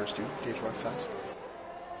these cars do. They drive fast.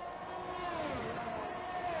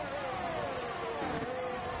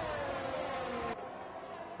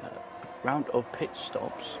 Round of pit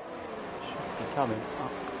stops should be coming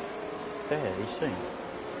up fairly soon.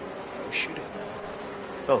 We shoot it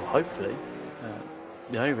now. Oh, hopefully.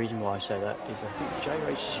 The only reason why I say that is I think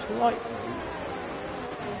J-Ray slightly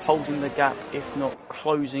holding the gap, if not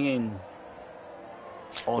closing in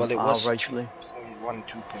on well, it our was race. 2.1,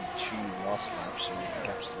 2.2 last lap, so the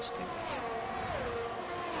gap's still stable.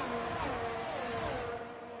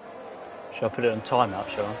 Shall I put it on timeout,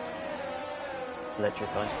 shall I?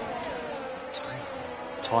 Electric guys.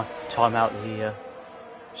 Time out the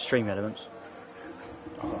stream elements.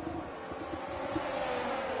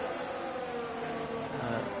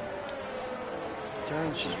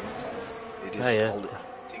 It is. I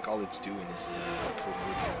think all it's doing is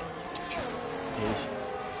promoting the YouTube. It is.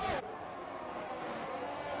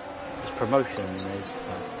 It's promotion.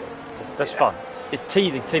 That's fun. It's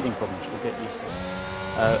teething problems. We'll get used to it.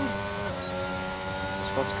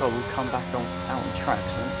 Spot's car will come back out on track,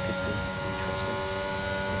 so that could be interesting,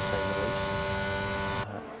 to say the least.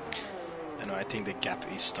 I think the gap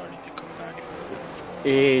is starting to come down.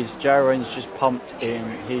 It is. Jaren's just pumped in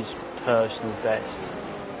his personal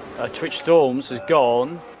best. Twitch Storms has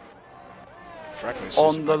gone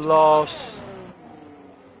on the last.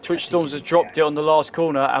 Twitch Storms has dropped it on the last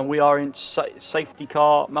corner, and we are in safety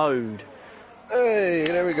car mode. Hey,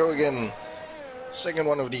 there we go again. Second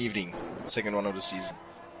one of the evening. Second one of the season.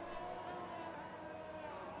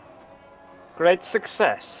 Great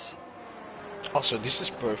success. Also, this is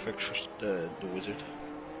perfect for the wizard.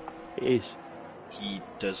 It is. He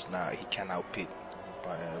can now pit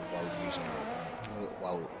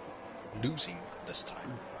while losing this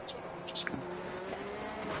time. That's what I'm Just go.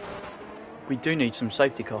 We do need some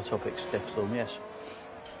safety car topics, Deathstorm, yes.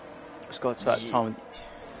 Let's go to that time.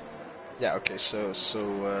 Yeah, okay, so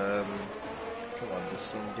come on,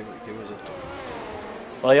 Deathstorm, give us a talk.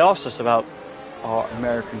 Well, they asked us about our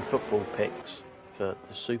American football picks for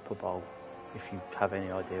the Super Bowl, if you have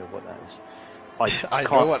any idea what that is. I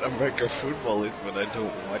know what American football is, but I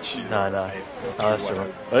don't watch it. No. That's all right.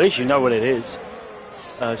 Well, at least you know what it is.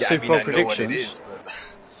 Yeah, Super Bowl I know what it predictions. is, but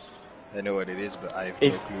I know what it is, but I have no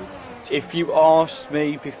clue. If you asked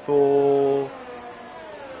me before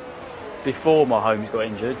my homes got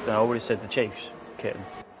injured, then I would have said the Chiefs, kitten,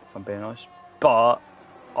 if I'm being honest. But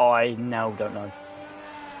I now don't know.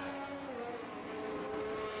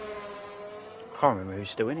 I can't remember who's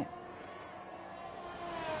still in it.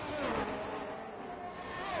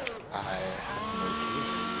 I have no clue.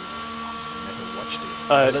 Never watched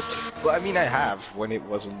it. Well, I mean, I have when it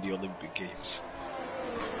wasn't the Olympic Games.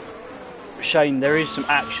 Shane, there is some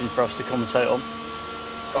action for us to commentate on.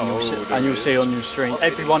 And you'll see on your screen.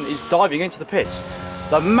 Everyone is diving into the pits.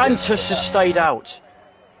 The Mantis has stayed out.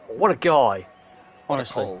 What a guy.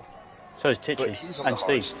 Honestly. So is Titchy and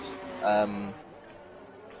Steve.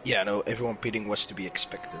 Yeah, no, everyone pitting was to be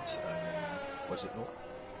expected. Was it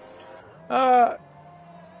not?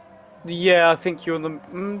 Yeah, I think you're on the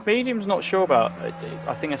medium's not sure about it.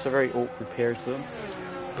 I think that's a very awkward period for them.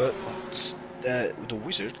 But the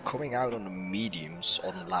Wizard coming out on the mediums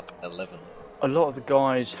on lap 11. A lot of the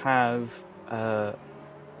guys have, well,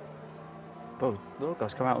 a lot of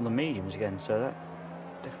guys come out on the mediums again, so that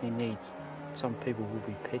definitely needs, some people will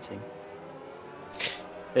be pitting.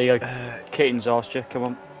 There you go, Kitten's asked you, come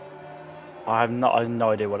on. I have no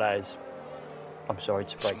idea what that is. I'm sorry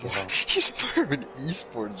to break your heart. He's more of an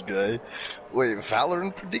esports guy. Wait,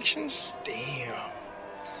 Valorant predictions? Damn.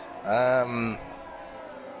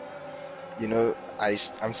 You know,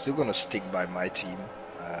 I'm still gonna stick by my team.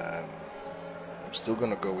 I'm still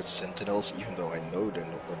gonna go with Sentinels, even though I know they're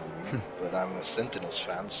not gonna win. But I'm a Sentinels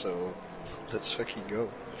fan, so let's fucking go.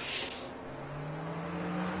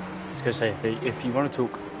 I was gonna say, if you want to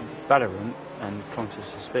talk Valorant and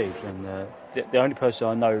Contest of Speed, then the only person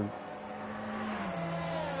I know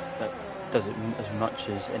that does it as much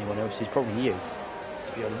as anyone else is probably you,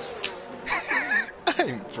 to be honest.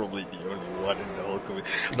 I'm probably the only one in the whole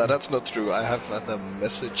community. No, that's not true. I have had a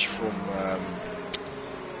message from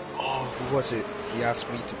who was it? He asked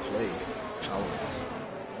me to play Valorant,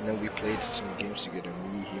 and then we played some games together,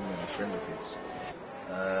 me, him, and a friend of his.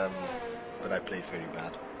 But I played very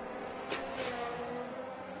bad.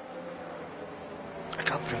 I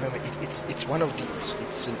can't remember. It's one of the.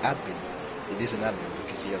 It's an admin. It is an admin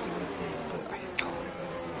because he has a good name, but I can't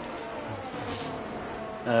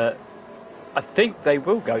remember. I think they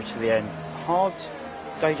will go to the end. Hards,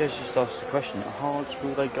 DJ's just asked the question. Hards,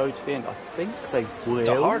 will they go to the end? I think they will.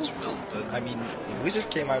 The Hards will. I mean, the Wizard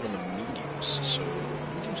came out on the mediums, so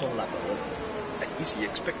mediums on lap 11. Is he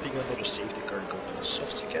expecting another safety car to go to the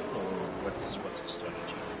softs again, or what's the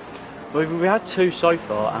strategy? Well, we had two so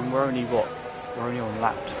far, and we're only on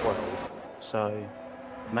lap 12. So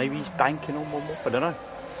maybe he's banking on one more. I don't know.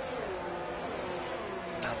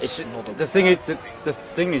 The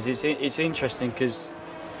thing is, it's interesting because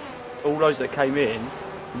all those that came in,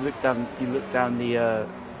 you look down the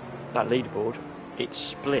that leaderboard. It's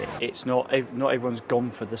split. It's not everyone's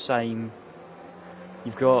gone for the same.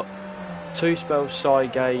 You've got Two Spells,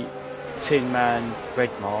 Cygate, Tin Man,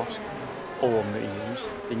 Red Mask, all on mediums.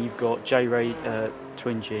 Then you've got J-Ray,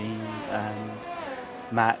 Twin G, and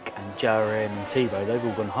Mac and JRM and Tebow. They've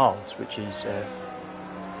all gone hards, which is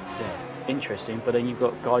interesting. But then you've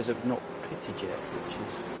got guys that have not pitted yet, which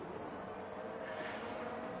is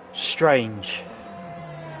strange.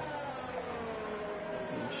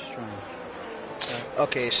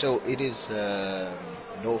 Okay, so it is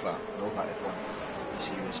Nova F1.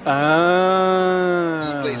 He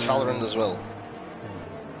plays Valorant as well.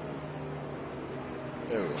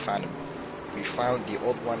 There we found him. We found the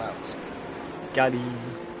odd one out. Got him.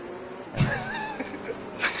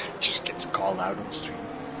 Just gets called out on the street.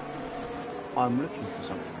 I'm looking for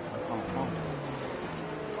something. I can't find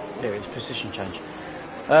it. There it is, position change.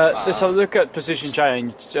 Let's have a look at position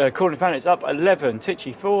change. Corner Planet's up 11,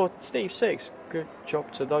 Titchy 4, Steve 6. Good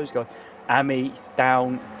job to those guys. Ami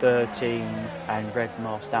down 13 and Red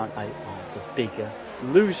Mask down 8 are the bigger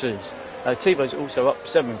losers. Tebow's also up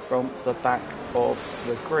 7 from the back of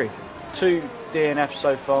the grid. 2 DNFs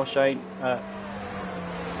so far, Shane.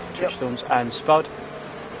 Touchdowns and Spud.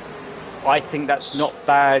 I think that's not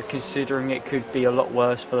bad considering it could be a lot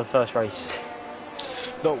worse for the first race.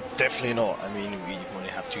 No, definitely not. I mean, we've only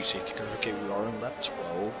had 2 safety cars. Okay, we are on lap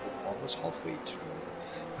 12. We're almost halfway through.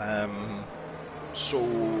 So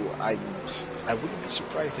I wouldn't be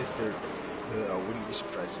surprised if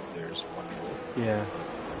there's one more. Yeah.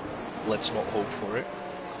 Let's not hope for it.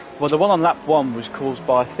 Well, the one on lap 1 was caused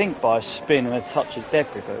by, I think, by a spin and a touch of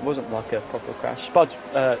debris, but it wasn't like a proper crash. Spuds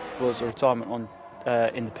was a retirement on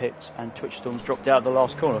in the pits, and Twitch Storms dropped out of the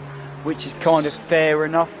last corner, which is kind of fair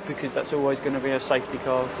enough because that's always going to be a safety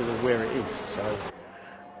car because of where it is. So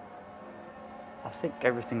I think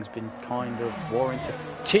everything's been kind of warranted.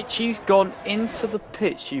 Tichy's gone into the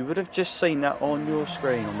pits. You would have just seen that on your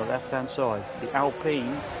screen on the left-hand side. The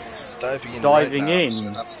Alpine. He's diving in diving right now, in.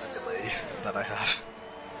 so that's the delay that I have.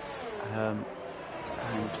 And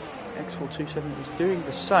X427 is doing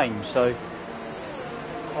the same, so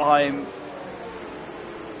I'm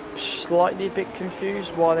slightly a bit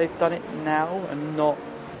confused why they've done it now and not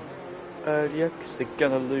earlier, because they're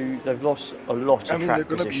going to lose. They've lost a lot of track they're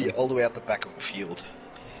going to position. be all the way at the back of the field,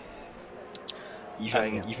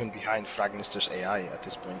 even behind Fragnister's AI at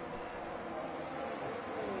this point,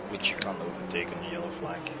 which you can't overtake on the yellow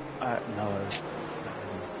flag. No.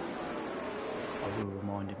 I will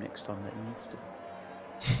remind him next time that he needs to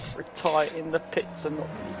retire in the pits and not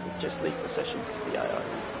just leave the session because the AI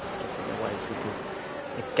gets in the way because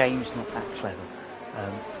the game's not that clever.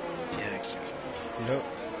 Yeah, exactly. You know,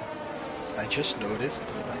 I just noticed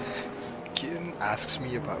Kim asks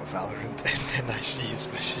me about Valorant and then I see his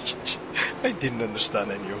messages. I didn't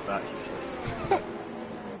understand any of that, he says.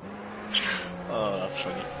 Oh, that's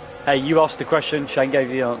funny. Hey, you asked the question, Shane gave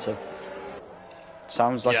you the answer.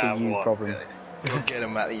 Sounds like a you problem. Go get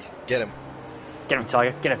him, Matty. Get him. Get him,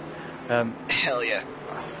 Tiger. Get him. Hell yeah.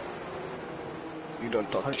 You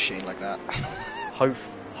don't talk to Shane like that.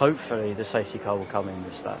 Hopefully the safety car will come in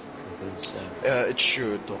this lap. Because, it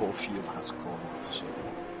should. The whole field has a corner. So.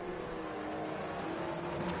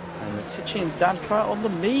 And the Tichy and Dan come out on the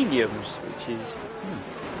mediums, which is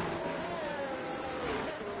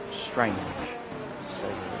strange.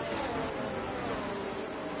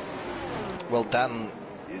 Well, Dan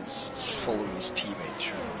is following his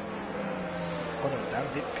teammates. Oh no, Dan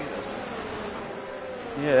did pit as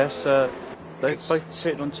well. Yeah, that's they both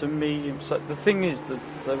pitted onto mediums. So the thing is that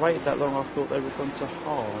they waited that long. I thought they would gone to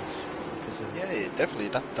hard. Yeah, definitely.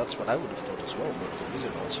 That's what I would have thought as well. But the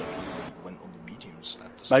Wizard also went on the mediums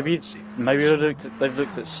at the start. Maybe they've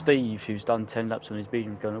looked at Steve, who's done 10 laps on his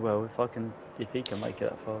medium, going, well, if he can make it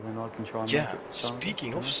that far, then I can try and make it. Yeah.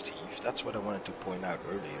 Speaking of Steve, that's what I wanted to point out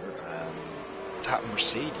earlier. That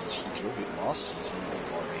Mercedes, he drove it last season in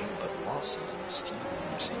Bahrain, but last season Steve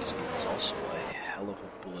Mercedes was also a hell of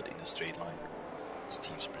a bullet in a straight line.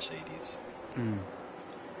 Steve's Mercedes.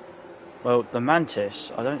 Well, the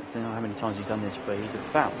Mantis, I don't know how many times he's done this, but he's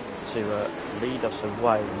about to lead us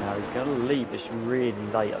away now. He's going to leave this really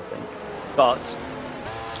late, I think. But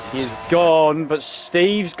he's gone, but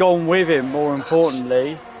Steve's gone with him, more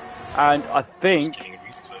importantly. And I think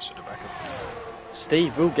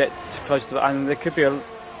Steve will get close to the... And there could be a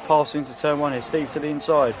pass into turn 1 here. Steve to the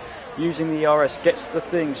inside, using the ERS, gets the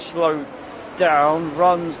thing slowed down,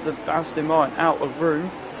 runs the Aston Martin out of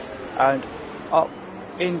room, and up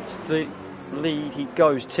into the lead he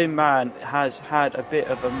goes. Tin Man has had a bit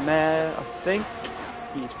of a mare, I think.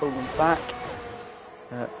 He's fallen back.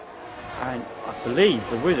 And I believe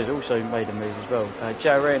the Wizard also made a move as well.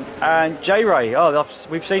 Jaren and J-Ray. Oh,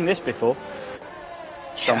 we've seen this before.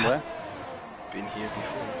 Somewhere. Yeah. Been here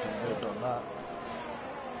before. Been there, done that.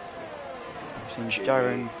 We've seen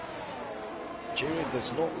Jaren. J-Ray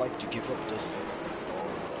does not like to give up, does he?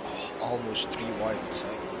 Almost 3 wide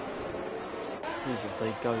inside. If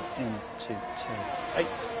they go into turn 8,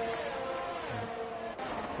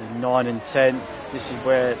 9 and 10, this is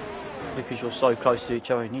where, because you're so close to each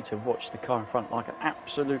other, you need to watch the car in front like an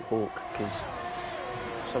absolute hawk, because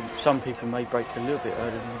some people may brake a little bit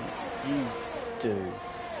earlier than you do.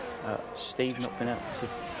 Steve's not been able to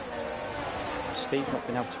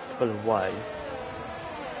pull away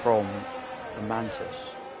from the Mantis,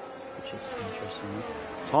 which is interesting.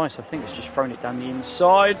 Titus, I think, has just thrown it down the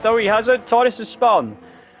inside. Though he hasn't. Titus has spun.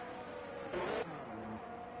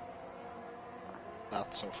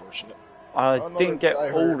 That's unfortunate. I didn't get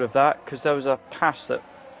all of that because there was a pass that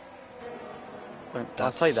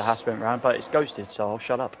I'd say the hash went round, but it's ghosted, so I'll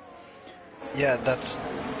shut up. Yeah, that's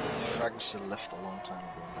the Fragster left a long time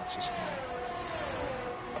ago. That's his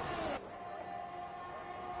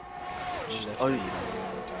name.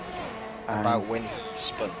 About when he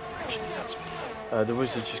spun, actually, that's when he left. The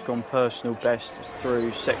Wizard's just gone personal best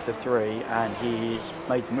through Sector 3, and he's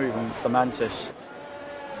made the move on the Mantis.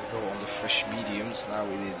 We go on the fresh mediums. Now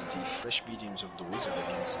it is the fresh mediums of the Wizard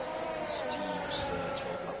against Steve's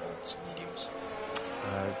 12 lap olds mediums.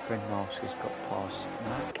 Red Mask has got past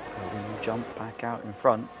Mac. We will jump back out in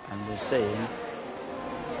front, and we're seeing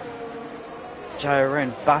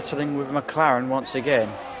JRN battling with McLaren once again.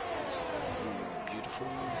 Beautiful,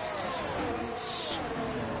 as always.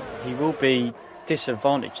 He will be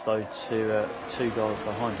disadvantaged though to 2 guys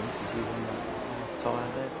behind him because he's on the tyre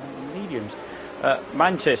there on the mediums.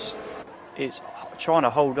 Mantis is trying to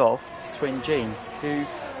hold off Twin Gene, who,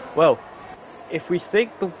 well, if we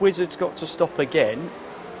think the Wizard's got to stop again,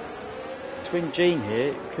 Twin Gene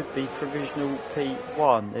here could be provisional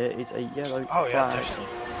P1. There is a yellow Oh flag yeah, definitely.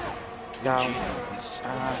 Twin down. Gene is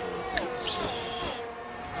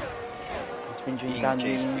Twin Gene in down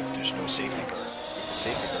case the if there's no safety car. If the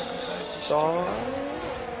safety car comes out, these two side. guys.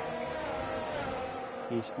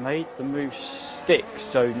 He's made the move stick,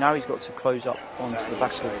 so now he's got to close up onto the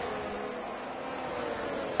back of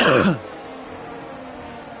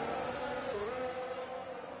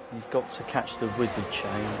He's got to catch the Wizard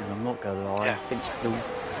chain, and I'm not going to lie, Yeah. I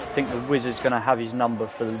think the Wizard's going to have his number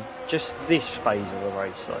for just this phase of the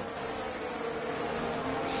race. So.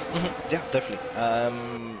 Yeah, definitely.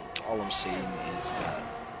 All I'm saying is that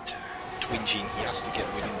Twin Gene, he has to get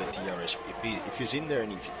within the DRS. If he's in there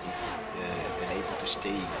and if able to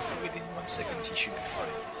stay within 1 second, he should be fine.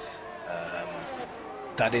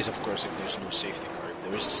 That is, of course, if there's no safety car. If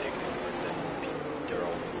there is a safety car, then they're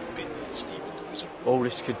all a bit steep with the Wizard. All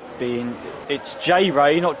this could be in. It's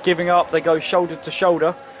J-Ray not giving up. They go shoulder to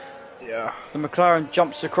shoulder. Yeah. The McLaren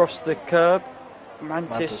jumps across the curb.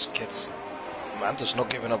 Mantis not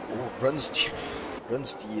giving up. Oh, runs the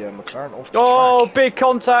McLaren off the Oh, track. big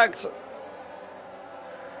contact.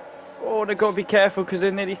 Oh, they've got to be careful because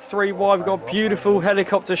they're nearly 3 wide. We've got a beautiful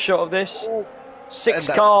helicopter shot of this. Oh. 6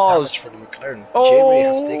 And cars. damage for the McLaren. Oh. J-Ray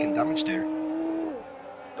has taken damage there.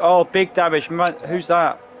 Oh, big damage. Who's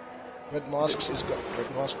that? Red Mask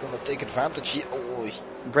gonna take advantage.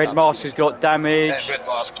 Red Mask has got damage. Red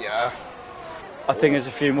Mask, yeah. I think there's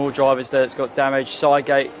a few more drivers there that's got damage.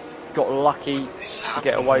 Sidegate got lucky to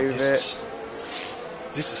get away with it.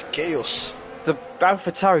 This is chaos. The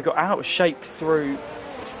AlphaTauri got out of shape through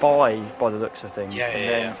 5 by the looks of things. Yeah,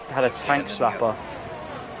 then had a tank slapper.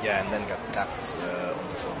 And then got tapped on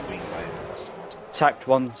the front wing by Aston Martin. Tapped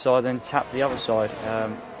one side, then tapped the other side.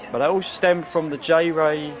 But that all stemmed from the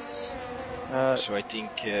J-Ray. So I think,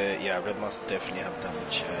 Red must definitely have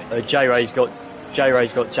damage. J-Ray's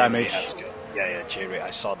got damage. J-Ray. I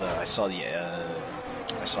saw the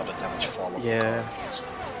damage fall off the car.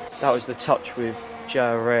 That was the touch with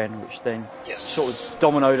JRN, which then sort of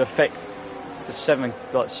dominoed effect the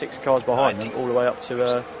 6 cars behind them, all the way up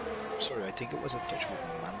to. Sorry, I think it was a touch with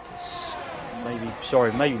Mantis.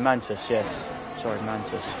 Maybe Mantis. Yes, sorry,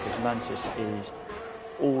 Mantis, because Mantis is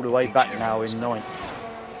all the way back now in 9th.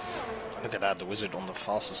 Look at that, the Wizard on the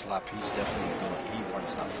fastest lap. He's definitely he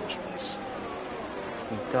wants that first place.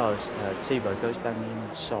 He does. Thibaut goes down the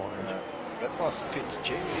inside. Red Mask pits.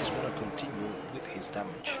 J-Ray is going to continue with his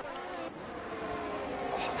damage.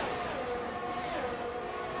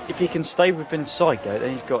 If he can stay within Sidegate,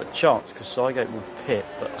 then he's got a chance, because Sidegate will pit,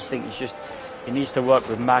 but I think he needs to work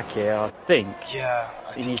with Mac here, I think. Yeah,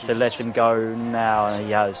 he needs to let him go now, and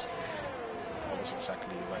he has. That was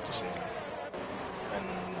exactly right to say that. And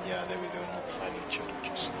yeah, there we go, not fighting each other,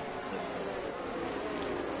 just...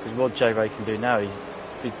 Because what J-Ray can do now is,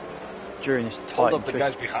 during this tight hold up the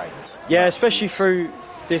guys behind. Yeah, especially through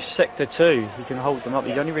this sector 2, he can hold them up.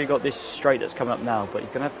 He's only really got this straight that's coming up now, but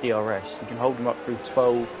he's going to have DRS. He can hold them up through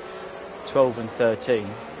 12 and 13.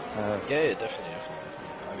 Definitely.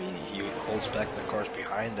 I mean, he holds back the cars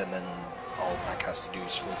behind, and then all Mac has to do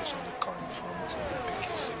is focus on the car in front and then pick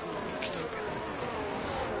his single and clear behind,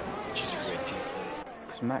 which is a great team play.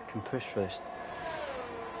 Because Mac can push for this.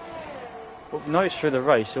 Well, notice through the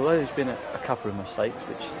race, although there's been a couple of mistakes,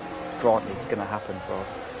 which granted is going to happen for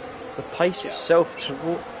the pace itself.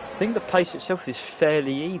 I think the pace itself is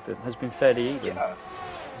fairly even. Has been fairly even. Yeah,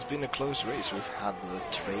 it's been a close race. We've had the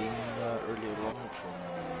train earlier on from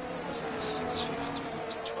 6:50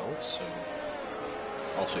 to 12. So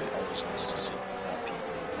also it always nice to see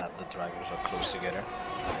that the drivers are close together,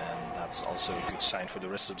 and that's also a good sign for the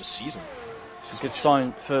rest of the season. It's a good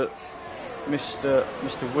sign for Mr.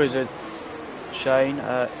 Wizard. Shane,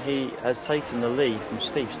 he has taken the lead from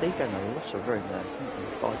Steve. Steve gave him a lot of room there. I think he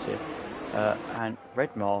fights here. And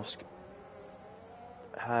Red Mask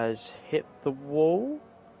has hit the wall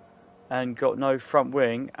and got no front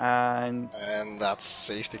wing. And that's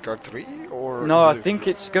safety car 3? Or no, I think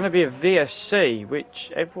it's going to be a VSC, which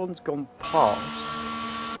everyone's gone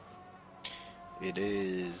past. It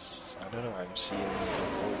is. I don't know. I'm seeing the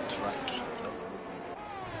whole track.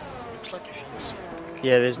 looks like if he is.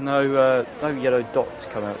 Yeah, there's no yellow dots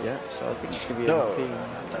come out yet, so I think it's going to be No, a V.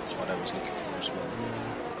 that's what I was looking for as well.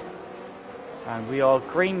 And we are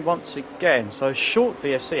green once again, so short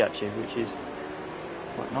VSC actually, which is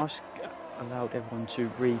quite nice. Allowed everyone to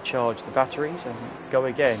recharge the batteries and go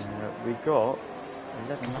again. We've got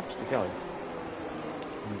 11 laps to go.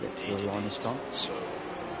 We get to the line this time. So,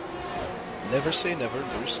 never say never,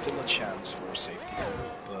 there's still a chance for a safety car,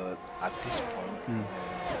 but at this point,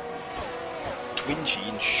 Twin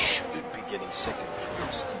Gene should be getting second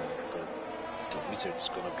from Steve, but the Wizard is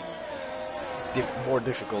going to be more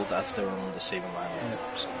difficult as they're on the same amount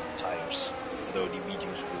of tires, even though the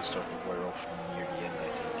mediums will start to wear off near the end, I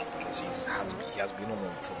think, because he has been on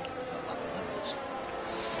them from the lap levels.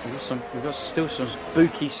 We've got still some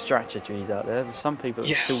spooky strategies out there. There's some people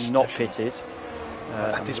that are still not pitted.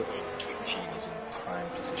 At this point, Twin Gene is in prime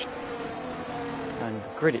position. And the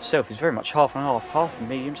grid itself is very much half and half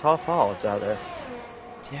mediums, half hards out there.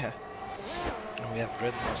 Yeah. And we have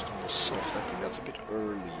Red Mask on the soft. I think that's a bit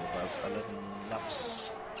early, about 11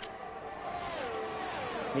 laps.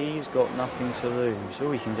 He's got nothing to lose.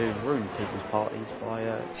 All he can do is ruin people's parties by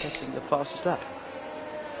getting the fastest lap.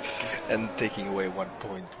 And taking away 1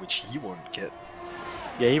 point, which he won't get.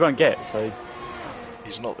 Yeah, he won't get, so...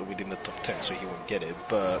 He's not within the top 10, so he won't get it,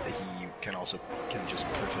 but he can just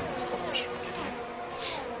prevent others from getting it.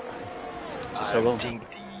 So I think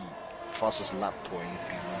the fastest lap point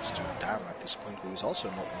belongs to Dan at this point, who is also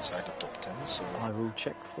not inside the top 10, so... I will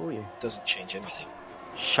check for you. Doesn't change anything.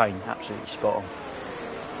 Shane, absolutely spot on.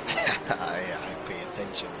 I pay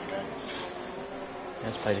attention, you know.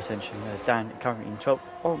 Let's pay attention. Dan currently in 12th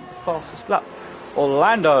on the fastest lap.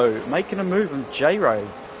 Orlando making a move on J-Ray.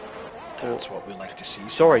 That's what we like to see.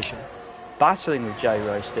 Sorry, battling with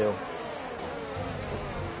J-Ray still.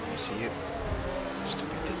 You see it?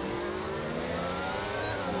 Stupid delay.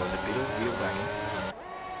 Or the bit of wheel banging.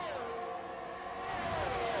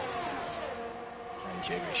 And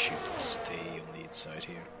J-Ray should stay on the inside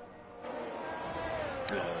here.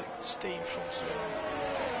 Stay in front of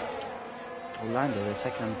the Orlando, they're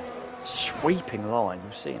taking a sweeping line.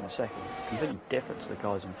 We'll see in a second. Completely different to the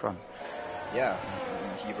guys in front. Yeah,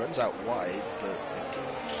 he runs out wide, but I think...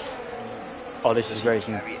 Oh, this is where he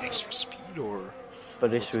can can... carry extra speed, or...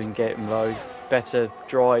 But this we can get him low. Better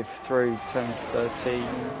drive through turn 13.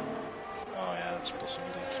 Oh yeah, that's a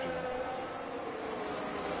possibility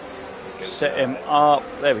to do. Set him up.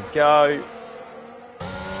 There we go.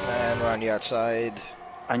 And around the outside.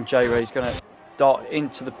 And J-Ray's going to dart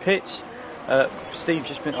into the pits. Steve's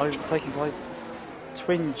just been overtaken by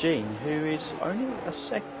Twin Gene, who is only a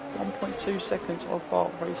 1.2 seconds off our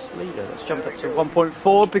race leader. Let's jump up to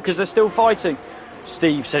 1.4 because they're still fighting.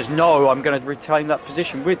 Steve says, no, I'm going to retain that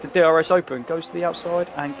position with the DRS open. Goes to the outside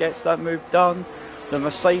and gets that move done. The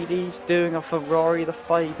Mercedes doing a Ferrari the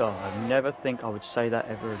favour. I never think I would say that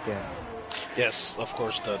ever again. Yes, of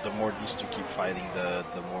course, the more these two keep fighting, the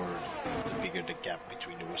bigger the gap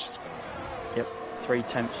between the wizards going to be. Yep, 4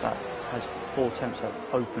 tenths that have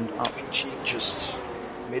opened up. Twin Gene just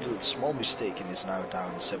made a small mistake and is now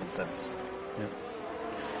down 7 tenths. Yep.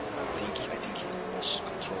 I think he lost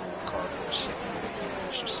control of the car for a second, but he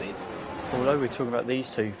managed to save it. Although we're talking about these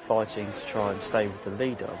two fighting to try and stay with the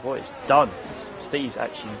leader, what it's done is Steve's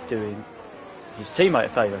actually doing his teammate a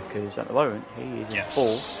favour, because at the moment he is in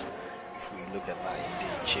 4th. If we look at that,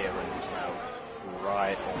 indeed, Jaren is now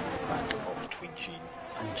right on the back of Twin Gene.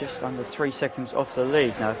 And just under 3 seconds off the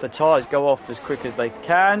lead. Now, if the tyres go off as quick as they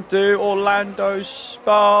can do, Orlando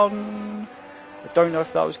spun. I don't know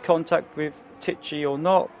if that was contact with Tichy or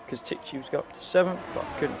not, because Tichy was up to 7th, but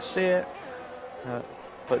I couldn't see it.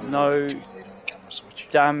 But no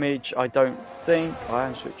damage, I don't think. I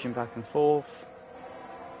am switching back and forth.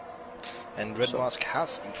 And Red Mask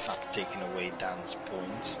has, in fact, taken away Dan's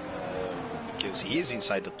point, because he is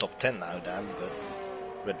inside the top 10 now, Dan, but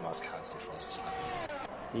Red Mask has the fastest lap.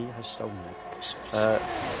 He has stolen it.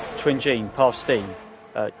 Twin Gene past Steve.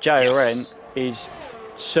 JRN is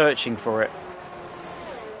searching for it.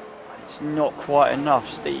 It's not quite enough.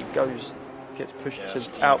 Steve gets pushed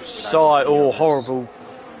to the outside. Oh, horrible.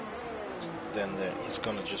 Then he's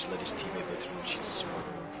gonna just let his teammate go through, which is a smart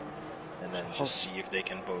move. And then just see if they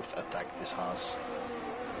can both attack this Haas.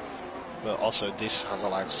 But also, this has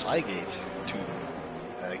allowed Cygate to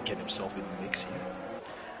get himself in the mix here.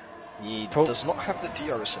 He does not have the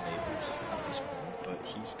DRS enabled at this point, but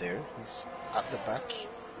he's there. He's at the back,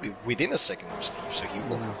 within a second of Steve, so he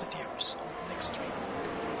will have the DRS next to him.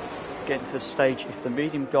 Getting to the stage, if the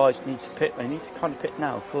medium guys need to pit, they need to kind of pit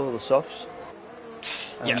now for the softs.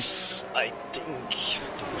 Yes, I think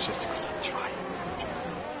the Wizards gonna try.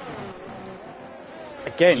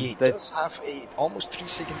 again, he does have a almost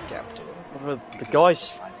 3-second gap though. The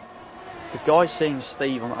guy seeing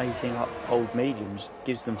Steve on 18 old mediums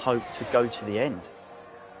gives them hope to go to the end.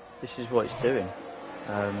 This is what it's doing.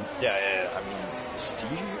 Yeah. I mean,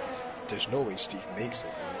 Steve. There's no way Steve makes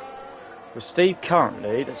it. Well, Steve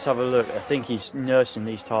currently, let's have a look. I think he's nursing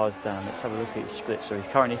these tyres down. Let's have a look at his split. So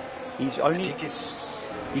he's only. I think he's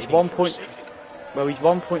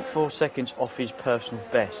 1.4 seconds off his personal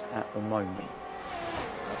best at the moment.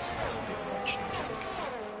 That's a bit much. Don't you think?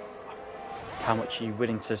 How much are you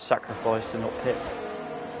willing to sacrifice to not pit?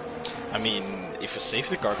 I mean, if a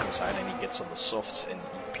safety car comes out and he gets on the softs and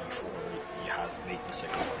EP4, he has made the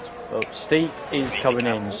sacrifice. Well, Steve is coming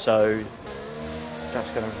in, so that's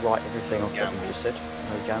going to write everything off that you just said.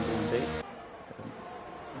 No gamble indeed.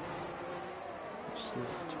 What's the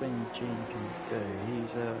Twin Gene can do?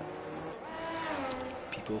 He's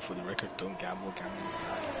People, for the record, don't gamble. Gambling is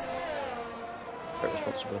bad. very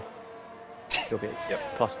responsible. You'll get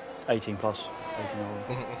plus 18 plus.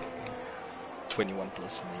 18 21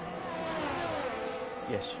 plus in the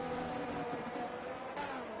yes.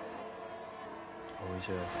 Always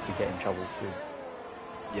you get in trouble with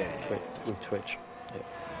with Twitch. Yeah.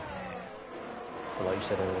 Well, like you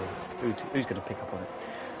said earlier, who's going to pick up on it?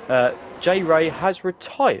 J Ray has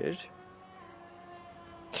retired.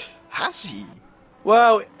 Has he?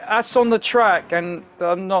 Well, that's on the track, and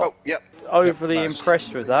I'm not overly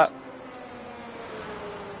impressed with that.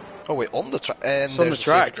 Oh wait, on the track, and on the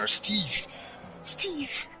track.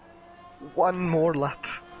 Steve, one more lap.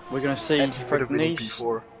 We're going to see Fred Nice.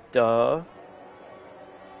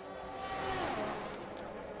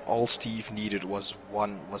 All Steve needed was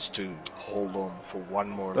to hold on for one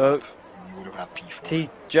more lap, and he would have had P4.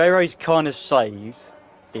 J Ray's kind of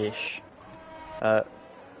saved-ish.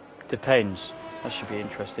 Depends. That should be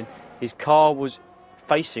interesting. His car was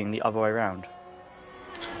facing the other way around.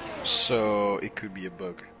 So it could be a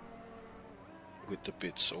bug with the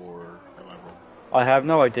pits, or am I wrong? I have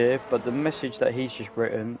no idea, but the message that he's just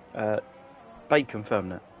written, Bate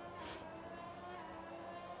confirmed it.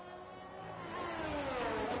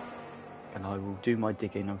 And I will do my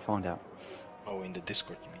digging and find out. Oh, in the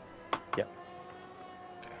Discord, you mean? Yep.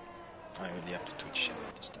 Okay. I only have to Twitch chat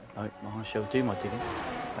this time. No, I shall do my digging.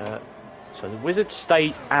 So the Wizard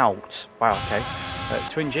stays out. Wow, okay.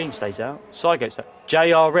 Twin Gene stays out. Side stays out.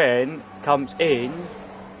 JRN comes in,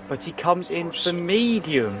 but he comes in for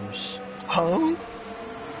mediums. Huh?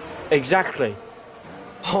 Exactly.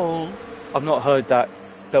 Huh? I've not heard that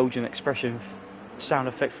Belgian expression sound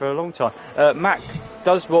effect for a long time. Mac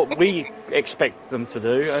does what we expect them to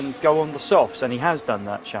do and go on the softs, and he has done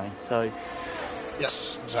that, Shane. So.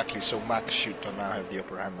 Yes, exactly. So Max should now have the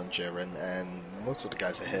upper hand on Jaren, and most of the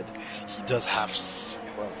guys ahead, he does have.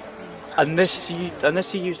 Well, I mean,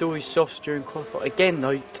 unless he used all his softs during qualifying again,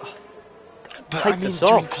 though. But I mean,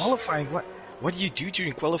 during qualifying, what do you do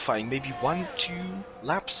during qualifying? Maybe 1-2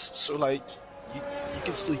 laps. So like, you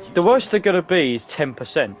can still use. The worst they're gonna be is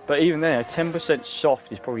 10%, but even then, a 10%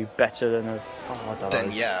 soft is probably better than a. I don't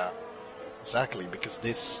know. Yeah, exactly,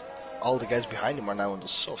 because all the guys behind him are now on the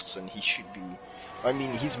softs, and he should be. I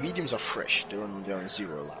mean, his mediums are fresh; they're on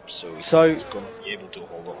 0 laps, so he's gonna be able to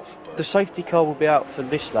hold off. But the safety car will be out for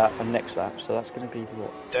this lap and next lap, so that's going to be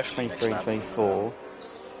what? Definitely 23, 24.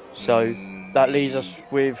 So that leaves us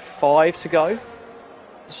with 5 to go.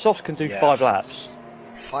 The softs can do 5 laps.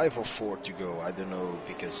 5 or 4 to go. I don't know,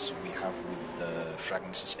 because we have with the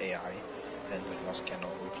Fragments' AI, and the Mas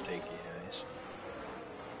cannot overtake the AIs,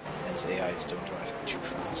 as AIs don't drive too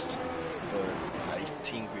fast. But I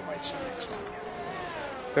think we might see next lap.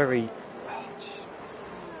 Very.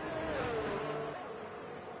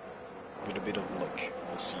 With a bit of luck,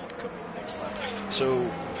 we'll see it coming next lap. So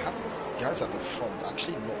we've had the guys at the front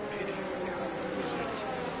actually not pitting. We have the Wizard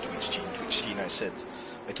and Twitch Gene. Twitch Gene, I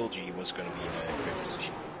told you he was going to be in a great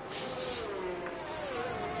position.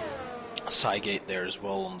 Cygate there as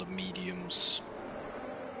well on the mediums.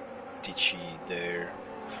 Tichy there,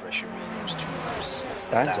 fresher mediums, 2 laps.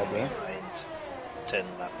 Dan's down up there. behind,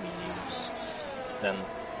 10 lap mediums. Then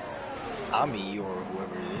Ami or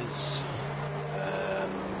whoever it is,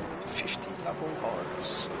 50 lap on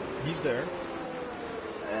hards. He's there,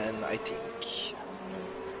 and I think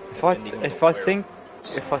If I think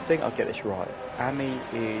I'll get this right, Ami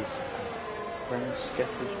is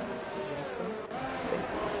Skeffers.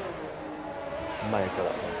 I may have got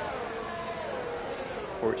that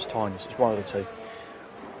one, or it's Tynus. It's one of the two.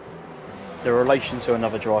 The relation to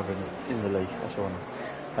another driver in the league. That's all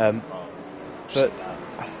I know. But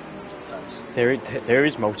there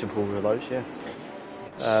is multiple of those, yeah.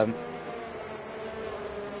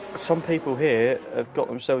 some people here have got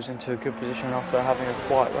themselves into a good position after having a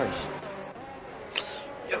quiet race.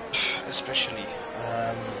 Yep, especially.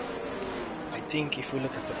 I think if we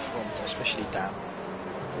look at the front, especially Dan,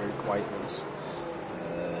 very quiet race.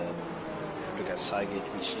 If we look at Cygate,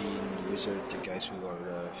 Richie, Wizard, the guys who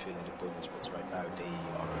are filling the podium spots right now, they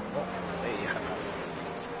are not. They have had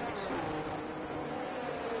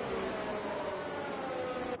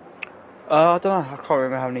I don't know. I can't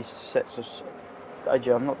remember how many sets of.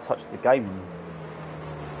 AJ, I've not touched the game in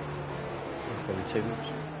probably 2 weeks.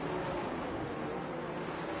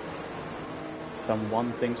 Done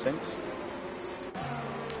one thing since.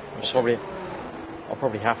 I'll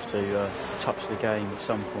probably have to touch the game at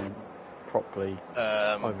some point properly.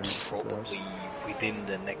 Probably within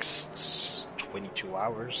the next 22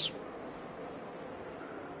 hours.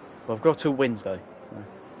 Well, I've got till Wednesday. So.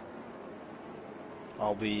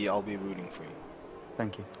 I'll be rooting for you.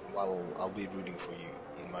 Thank you. Well, I'll be rooting for you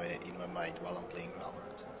in my mind while I'm playing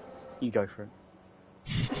Valorant. You go for it.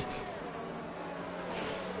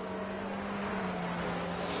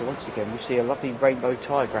 So once again, we see a lovely rainbow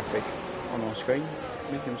tyre graphic on our screen,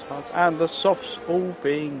 medium starts, and the softs all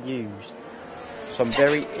being used. Some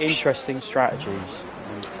very interesting strategies.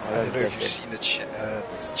 I don't know if you've seen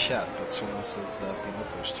this chat, but someone says pin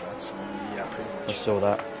up those strats. Yeah, pretty much. I saw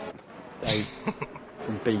that.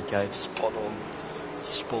 From BK. Spot on.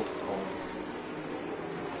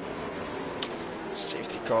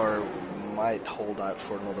 Safety car might hold out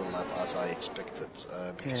for another lap as I expected,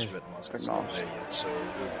 because Red Mask is not there yet. So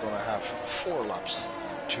we're gonna have 4 laps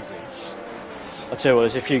to race. I tell you what,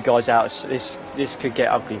 there's a few guys out. This could get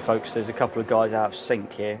ugly, folks. There's a couple of guys out of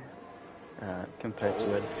sync here compared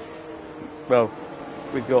to it. Well,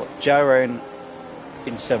 we've got Jaren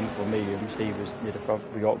in 7th on mediums. He was near the front.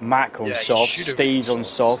 We got Mac on softs. Steve's on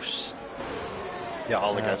softs. Yeah,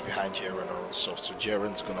 all the guys behind Jaren are on softs. So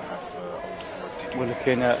Jaren's gonna have all the work to do. We're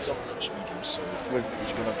looking at. He's on first medium, so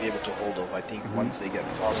he's gonna be able to hold off. I think once they get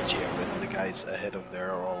past Jaren, the guys ahead of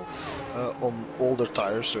there are all on older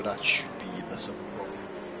tires, so that should be less of a problem.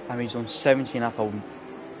 And he's on 17 up on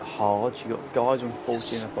hards. You got guys on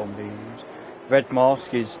 14 up on mediums. Red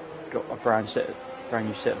Mask has got a brand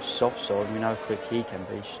new set of softs on. We know how quick he can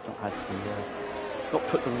be. He's just not had not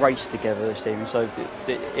put the race together this evening, so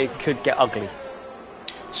it could get ugly.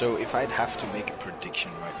 So if I'd have to make a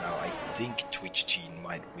prediction right now, I think Twitch Gene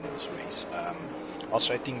might win this race.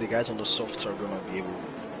 Also, I think the guys on the softs are going to be able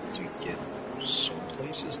to get some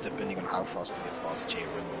places, depending on how fast they get past Jaren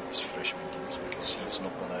on his freshman years, because he's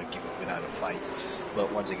not going to give up without a fight. But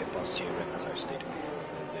once they get past Jaren, as I've stated before,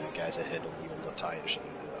 the guys ahead on the older tires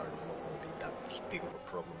are not going to be that big of a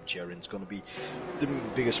problem. Jaren's going to be the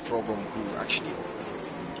biggest problem, who actually opted for the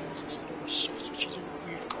mediums instead of the softs, which is a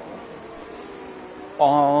weird call.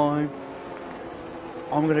 I'm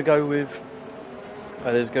going to go with.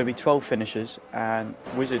 There's going to be 12 finishers, and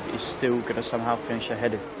Wizard is still going to somehow finish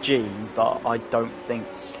ahead of G, but I don't think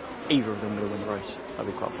either of them will win the race.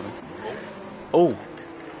 That'd be quite funny. Oh,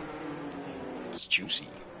 it's juicy.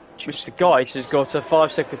 Mr. Geis has got a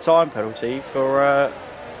 5-second time penalty for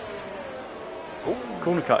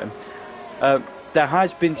corner cutting. There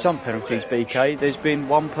has been some penalties, BK. There's been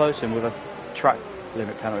one person with a track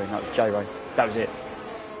limit penalty, and that was J-Ray. That was it.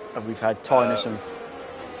 And we've had Tynus and...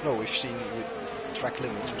 No, we've seen track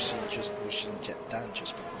limits, we've seen Jet Dan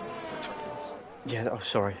just for track limits. Yeah, oh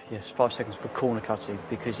sorry, yes, 5 seconds for corner cutting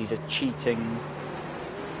because he's a cheating...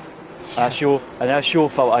 That's your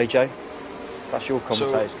fault, AJ. That's your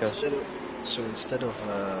commentator's curse. So instead of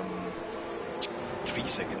 3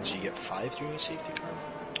 seconds, you get 5 during a safety car?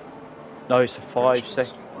 No, it's 5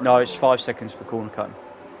 seconds. No, it's 5 seconds for corner cutting.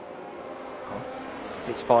 Huh?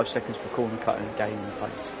 It's 5 seconds for corner cutting and gaining the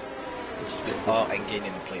place. And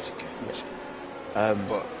gaining the place, okay. Yes.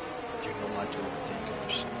 But you're not allowed to overtake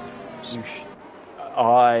others.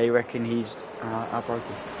 I reckon he's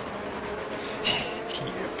outbroken.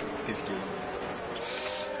 This game.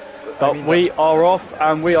 But we are off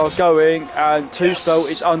and we are going, and Tuspel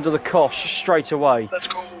is under the cosh straight away. Let's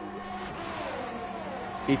go.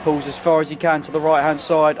 He pulls as far as he can to the right hand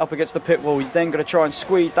side up against the pit wall. He's then going to try and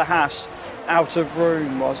squeeze the Haas out of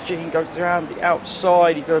room whilst Gene goes around the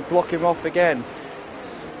outside. He's going to block him off again.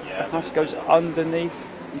 Yeah, the Haas goes underneath.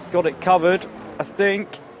 He's got it covered. I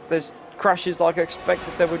think there's crashes like I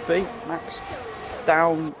expected there would be. Max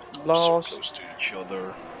down last. So close to each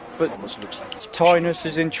other. But almost looks like he's Tynus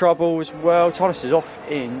is in trouble as well. Tynus is off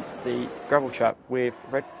in the gravel trap with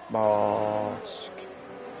Red Mask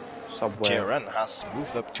somewhere. Jaren has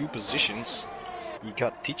moved up 2 positions. He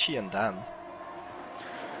got Tichy and Dan.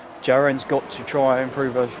 Jaren's got to try and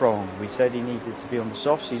prove us wrong. We said he needed to be on the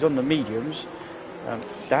softs. He's on the mediums.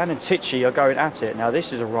 Dan and Tichy are going at it. Now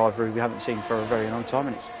this is a rivalry we haven't seen for a very long time,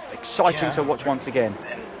 and it's exciting to watch once again.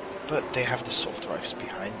 But they have the soft drives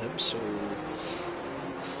behind them, so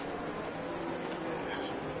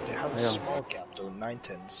they have a small gap though,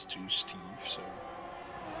 9/10 to Steve, so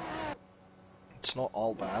it's not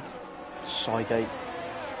all bad. Cygate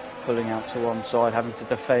pulling out to one side, having to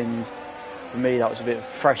defend. For me, that was a bit of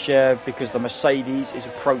fresh air because the Mercedes is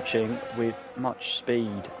approaching with much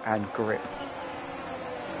speed and grip.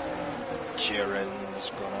 Jaren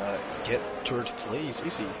is gonna get third place,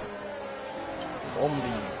 is he? On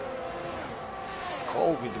the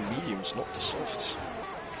call with the mediums, not the softs.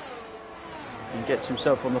 He gets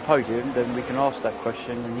himself on the podium, then we can ask that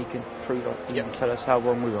question and he can prove he can tell us how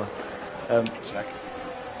wrong we were. Exactly.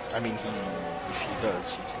 I mean, if he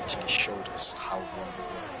does, he's literally showed us how wrong we were.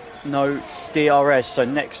 No DRS, so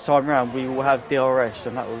next time round we will have DRS,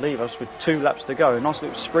 and that will leave us with 2 laps to go. A nice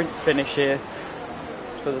little sprint finish here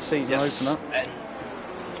for the season opener. And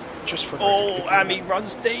just for Amy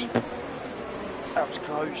runs deep. That was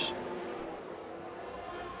close.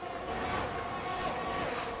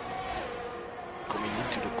 Coming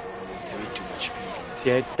into the corner with way too much speed.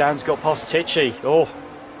 Yeah, Dan's got past Tichy. Oh,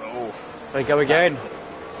 they go again.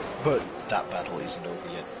 But that battle isn't over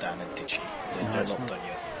yet, Dan and Tichy. They're not done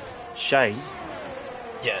yet. Shane?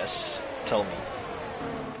 Yes, tell me.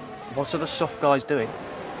 What are the soft guys doing?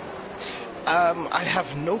 I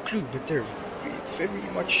have no clue, but they're very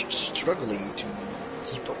much struggling to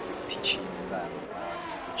keep up with Tichy and Dan,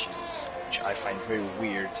 which I find very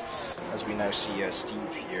weird, as we now see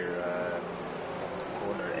Steve here on the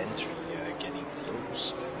corner entry getting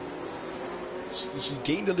close. He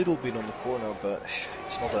gained a little bit on the corner, but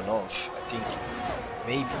it's not enough. I think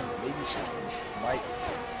maybe Steve might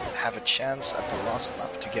have a chance at the last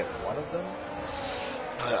lap to get one of them.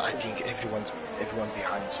 But I think everyone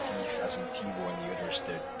behind Steve, as in Tibo and the others,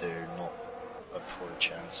 they're not up for a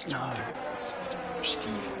chance to get past this middle.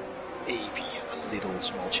 Steve, maybe a little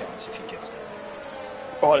small chance if he gets there.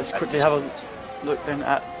 Right, let's quickly have a look then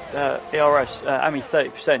at ERS. Amy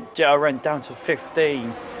 30%, JRN down to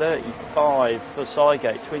 15, 35 for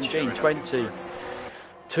Cygate, Twin Gene 20,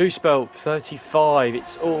 Two Spell 35.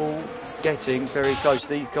 It's all getting very close.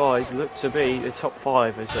 These guys look to be the top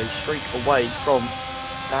 5 as they streak away from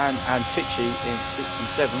Dan and Tichy in 6th and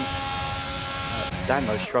 7th. Dan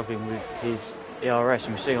though struggling with his ERS,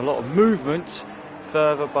 and we're seeing a lot of movement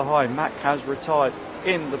further behind. Mac has retired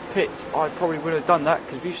in the pit. I probably would have done that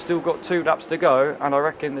because we've still got 2 laps to go, and I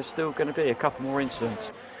reckon there's still going to be a couple more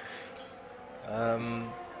incidents.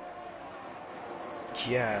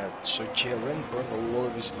 Yeah, so Jaren burned a lot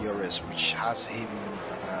of his ERS, which has him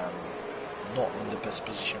not in the best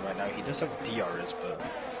position right now. He does have DRS, but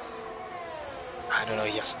I don't know,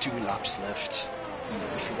 he has 2 laps left.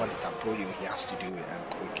 If he wants that podium, he has to do it and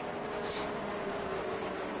quick.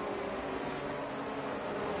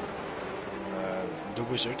 And the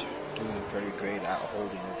Wizard doing very great at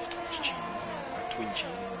holding off Twin Gene.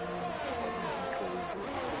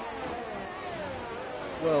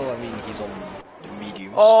 Well, I mean, he's on the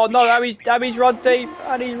mediums. Oh no, Abby's run deep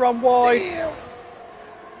and he's run wide. Damn.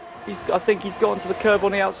 I think he's gone to the curb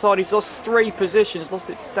on the outside. He's lost 3 positions, lost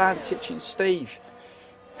it to Dan, Titch and Steve.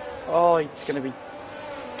 Oh, he's going to be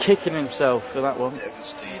kicking himself for that one.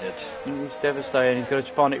 Devastated. He's devastated. He's going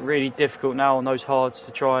to find it really difficult now on those hards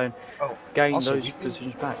to try and gain those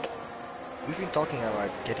positions back. We've been talking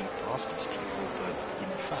about getting past these people, but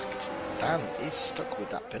in fact, Dan is stuck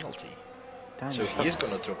with that penalty. So he is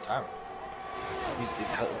going to drop down.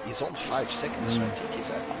 He's on 5 seconds, so I think he's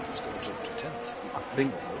going to drop to 10th. I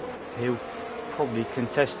think he'll probably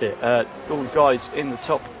contest it. All the guys in the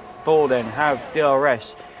top 4 then have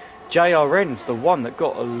DRS. JRN's the one that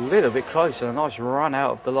got a little bit closer. A nice run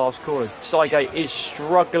out of the last corner. Cygate is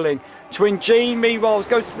struggling. Twin Gene, meanwhile,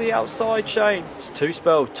 goes to the outside, Shane. It's 2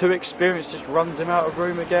 Spell, 2 Experience, just runs him out of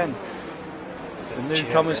room again. The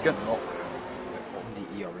newcomer's going on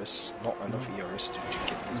the ERS, not enough ERS to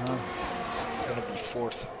get this done. He's going to be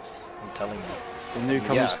 4th, I'm telling you. The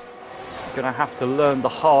newcomer's going to have to learn the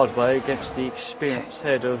hard way against the experienced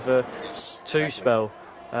head of 2 Spell.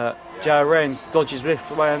 JRN dodges lift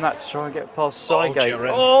away on that to try and get past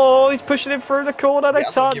Cygate. Oh, he's pushing him through the corner. They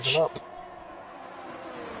touch. Given up.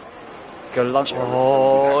 Go lunge.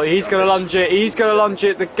 Oh, he's going to lunge it. He's going to lunge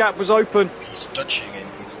it. The gap was open. He's touching him.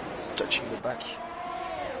 He's touching the back.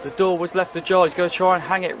 The door was left ajar. He's going to try and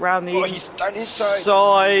hang it round the he's down inside.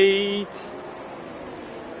 Side.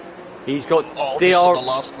 He's got this is the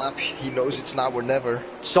last lap. He knows it's now or never.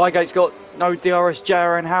 Cygate's got no DRS.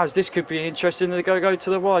 JRN has. This could be interesting. They're going to go to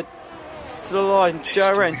the right, to the line.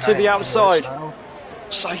 JRN to the outside.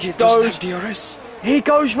 Cygate doesn't have DRS. He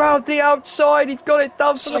goes round the outside. He's got it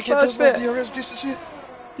done for the first bit. DRS, this is it.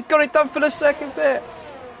 He's got it done for the second bit.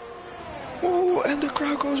 Oh, and the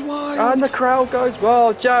crowd goes wild. And the crowd goes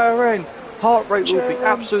wild. JRN. Heart rate will be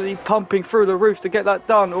absolutely pumping through the roof to get that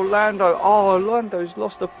done. Orlando's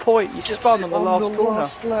lost a point. He spun on the last corner.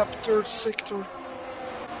 Last lap, third sector.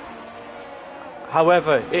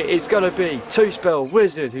 However, it is going to be Two-Spell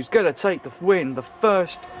Wizard who's going to take the win, the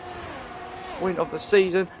first win of the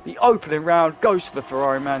season. The opening round goes to the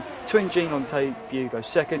Ferrari man. Twin Gene on debut goes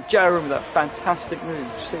second. Jaron with that fantastic move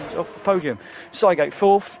seems off the podium. Cygate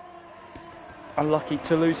fourth. Unlucky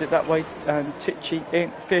to lose it that way. And Tichy in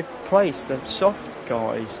fifth place. The soft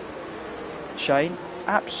guys. Shane,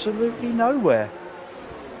 absolutely nowhere.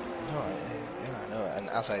 No, I know. And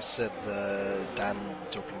as I said, Dan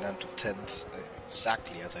dropping down to 10th.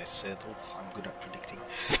 Exactly as I said. Oh, I'm good at predicting.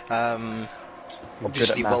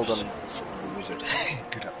 Obviously, well done from the Wizard.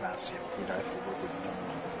 Good at maths, yeah. I have to work with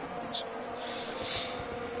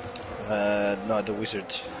numbers. No, the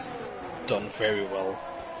Wizard done very well.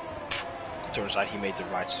 Turns out he made the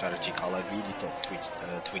right strategy call. I really thought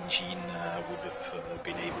Twin Gene would have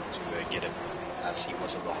been able to get him, as he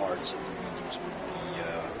was on the hards and the mediums would be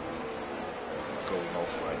going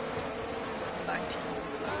off right 19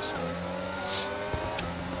 laps.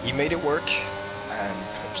 He made it work, and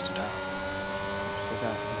props to that.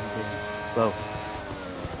 Well,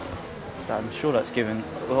 I'm sure that's given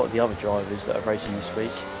a lot of the other drivers that are racing this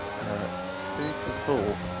week food for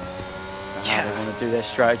thought. How they want to do their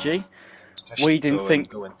strategy. We didn't think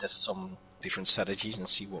go and test some different strategies and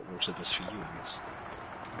see what works the best for you.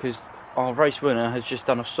 Because our race winner has just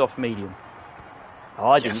done a soft medium.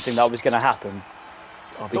 I didn't think that was going to happen.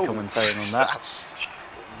 I'll be commentating on that. That's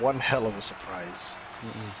one hell of a surprise.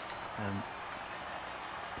 It is.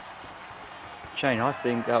 Shane, I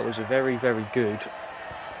think that was a very, very good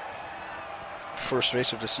first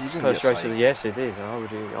race of the season. Yes, it is. I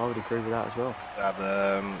would agree with that as well.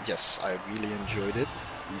 Yes, I really enjoyed it.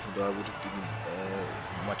 Even though I would have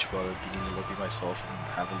been much rather being in the lobby myself and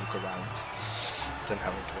have a look around than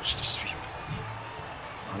having to watch the stream.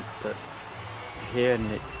 But here, and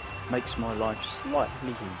it makes my life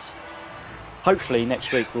slightly easier. Hopefully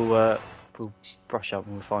next week we'll brush up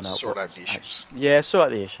and we'll find out. Sort out the issues. Sort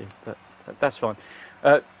out the issue, but that's fine.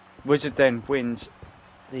 Wizard then wins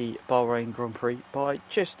the Bahrain Grand Prix by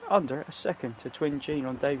just under a second to Twin Gene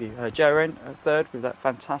on debut. Jaren third with that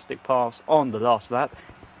fantastic pass on the last lap.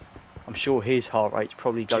 I'm sure his heart rate's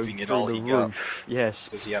probably going through the roof. Yes,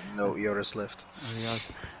 because he had no ERS left.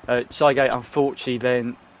 Cygate unfortunately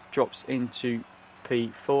then drops into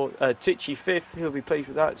P4. Tichy fifth. He'll be pleased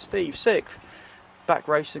with that. Steve sixth. Back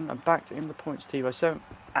racing and back in the points. Tivo 7th.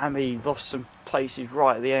 Ami lost some places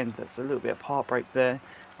right at the end. That's a little bit of heartbreak there.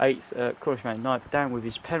 8th, Cornishman 9th, down with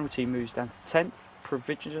his penalty, moves down to 10th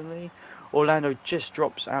provisionally. Orlando just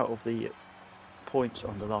drops out of the points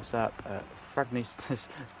on the last lap. Fragnista's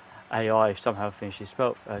AI somehow finishes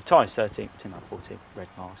 12th. Ty's 13th, Tim at 14th, Red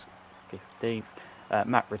Mask 15th.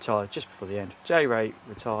 Matt retired just before the end. J-Ray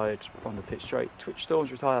retired on the pit straight. Twitch Storms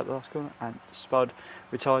retired at the last corner. And Spud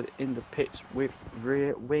retired in the pits with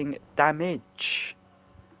rear wing damage.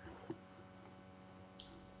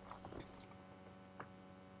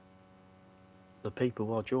 The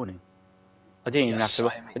people are joining. I didn't even have to.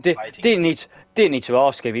 Didn't need to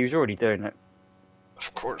ask him. He was already doing it.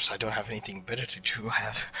 Of course, I don't have anything better to do. I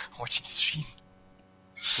have watching the stream.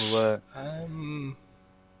 Well,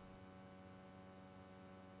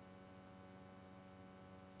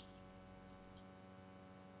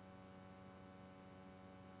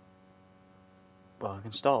 I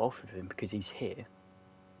can start off with him because he's here.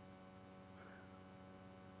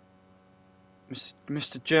 Mr.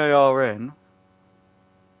 JRN.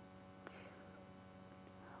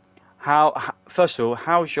 First of all,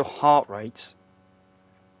 how's your heart rate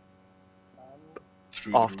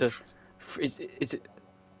after? Is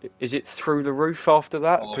it through the roof after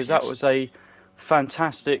that? Because that was a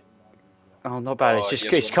fantastic. Oh, not bad.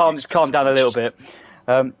 It's calmed down a little bit.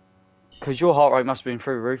 Because your heart rate must have been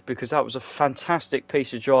through the roof. Because that was a fantastic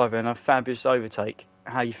piece of driving and a fabulous overtake.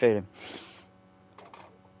 How are you feeling?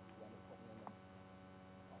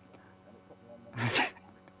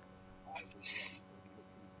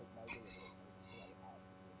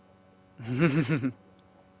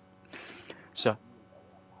 So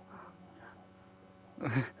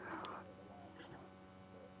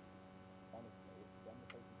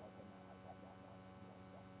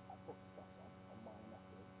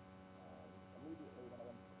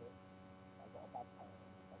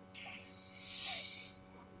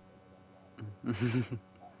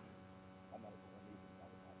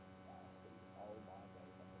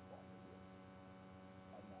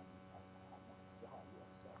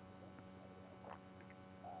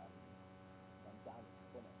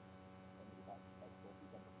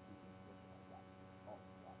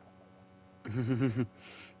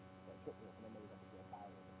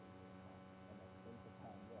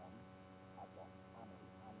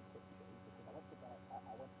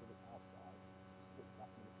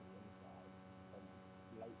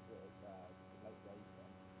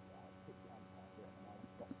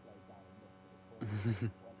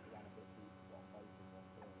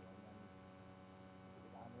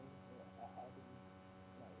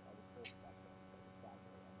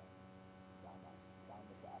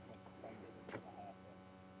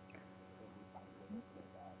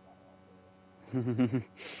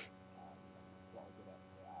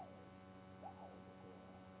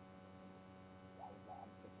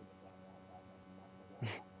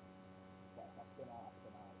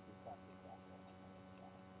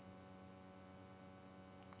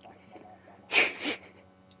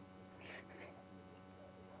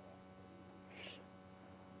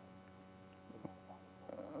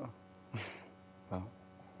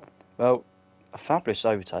Well, a fabulous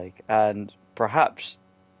overtake, and perhaps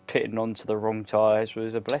pitting onto the wrong tyres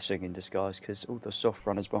was a blessing in disguise because all the soft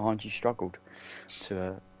runners behind you struggled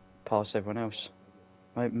to pass everyone else.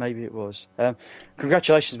 Maybe it was.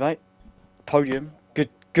 Congratulations, mate. Podium.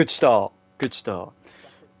 Good start. Good start.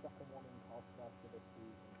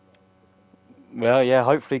 Well, yeah,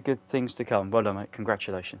 hopefully good things to come. Well done, mate.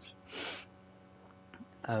 Congratulations.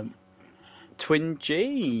 Twin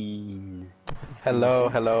Gene. Hello,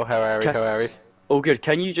 how are we? How are we? All good.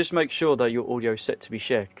 Can you just make sure that your audio is set to be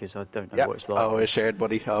shared? Because I don't know what it's like. Always shared,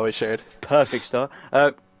 buddy. Always shared. Perfect start.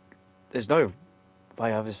 There's no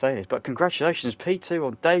way I ever say this, but congratulations, P2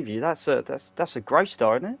 on debut. That's a great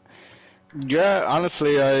start, isn't it? Yeah,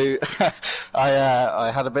 honestly, I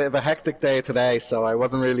I had a bit of a hectic day today, so I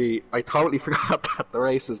wasn't really. I totally forgot that the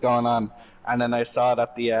race was going on, and then I saw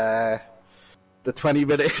that the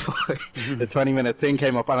 20-minute the 20-minute thing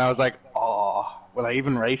came up, and I was like, oh, will I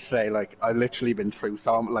even race today? Like, I literally been through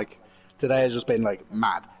today has just been like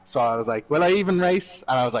mad. So I was like, will I even race?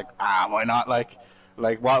 And I was like, why not? Like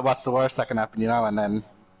what's the worst that can happen, you know? And then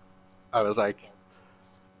I was like,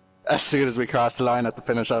 as soon as we crossed the line at the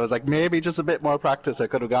finish, I was like, maybe just a bit more practice. I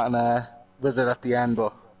could have gotten a wizard at the end,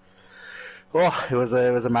 but it was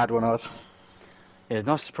a mad one. Yeah, it's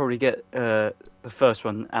nice to probably get the first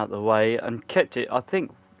one out of the way and kept it, I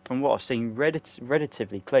think, from what I've seen,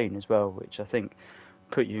 relatively clean as well, which I think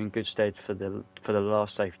put you in good stead for the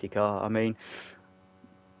last safety car. I mean,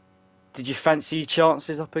 did you fancy your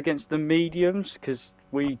chances up against the mediums? Because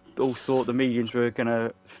we all thought the mediums were going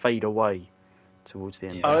to fade away towards the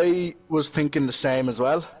end. I was thinking the same as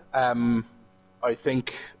well. I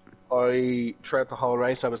think throughout the whole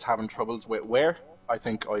race I was having troubles with wear. I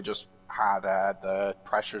think I just had the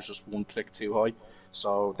pressures just one click too high,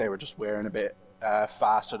 so they were just wearing a bit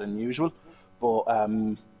faster than usual. But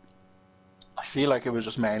I feel like it was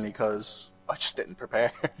just mainly because I just didn't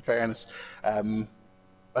prepare. In fairness,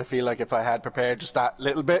 I feel like if I had prepared just that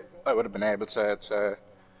little bit, I would have been able to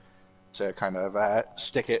kind of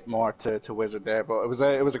stick it more to Wizard there. But it was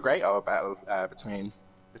a great hour battle between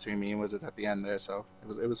me and Wizard at the end there. So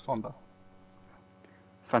it was fun though.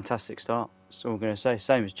 Fantastic start. That's all I'm going to say.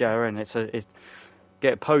 Same as JRN. It's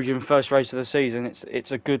get a podium first race of the season.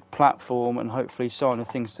 It's a good platform and hopefully sign of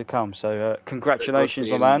things to come. So congratulations,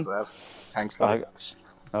 my man. Thanks, folks.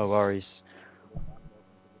 No worries.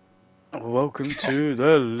 Welcome to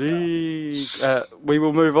the league. We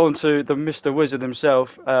will move on to the Mr. Wizard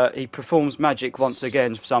himself. He performs magic once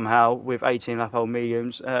again somehow with 18 lap old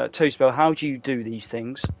mediums. Two-Spell, how do you do these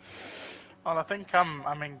things? Well, I think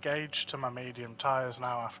I'm engaged to my medium tyres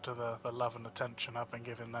now after the love and attention I've been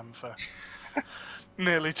giving them for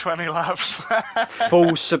nearly 20 laps.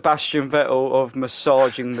 Full Sebastian Vettel of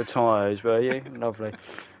massaging the tyres, were you? Lovely.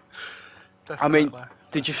 Definitely. I mean,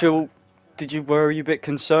 were you a bit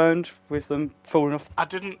concerned with them falling off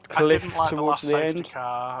the cliff like towards the end?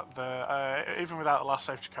 Car. Even without the last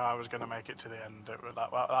safety car, I was going to make it to the end.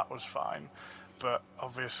 That was fine. But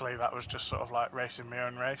obviously that was just sort of like racing my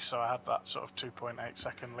own race, so I had that sort of 2.8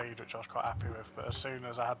 second lead, which I was quite happy with. But as soon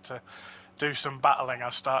as I had to do some battling, I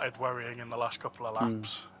started worrying in the last couple of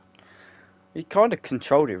laps. You kind of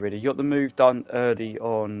controlled it, really. You got the move done early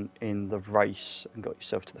on in the race and got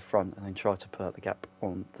yourself to the front and then tried to put out the gap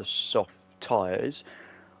on the soft tyres.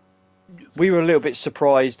 We were a little bit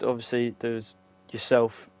surprised, obviously. There was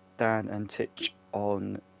yourself, Dan and Titch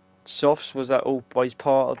on softs. Was that always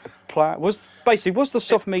part of the plan? Was the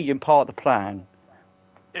soft medium part of the plan?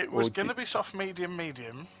 It was going to be soft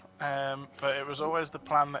medium, but it was always the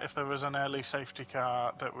plan that if there was an early safety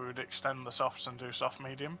car that we would extend the softs and do soft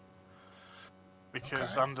medium,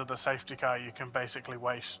 because under the safety car you can basically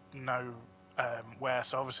waste no wear.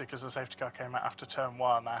 So obviously, because the safety car came out after turn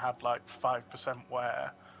 1, I had like 5%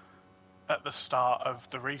 wear at the start of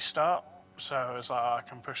the restart. So it was like, I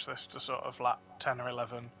can push this to sort of lap 10 or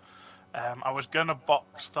 11. I was going to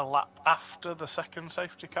box the lap after the second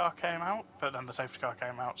safety car came out, but then the safety car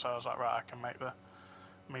came out, so I was like, right, I can make the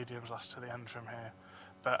mediums last to the end from here.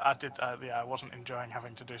 But I did, I wasn't enjoying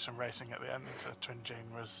having to do some racing at the end. So Twin Gene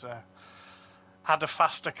was had a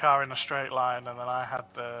faster car in a straight line, and then I had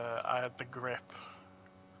the grip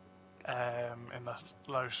in the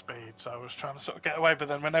low speed, so I was trying to sort of get away. But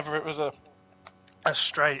then whenever it was a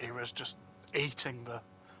straight, he was just eating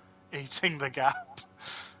the gap.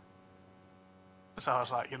 So I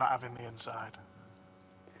was like, you're not having the inside.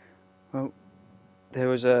 Well, there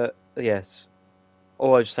was yes.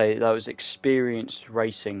 All I'd say, that was experienced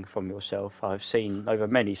racing from yourself. I've seen over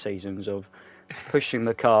many seasons of pushing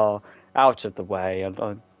the car out of the way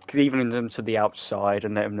and leaving them to the outside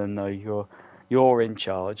and letting them know you're in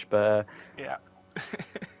charge. But yeah.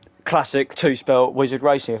 Classic two-spell wizard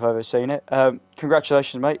racing, if I've ever seen it.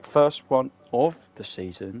 Congratulations, mate. First one of the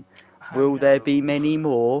season. Will there be many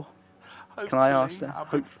more? Hopefully, Can I ask that?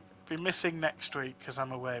 I'll be missing next week because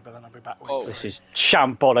I'm away, but then I'll be back week 3. This is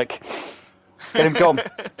shambolic. Get him gone.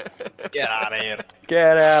 Get out of here.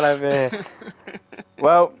 Get out of here.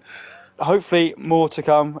 Well, hopefully more to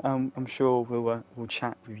come. I'm sure we'll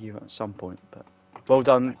chat with you at some point. But well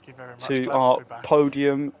done to our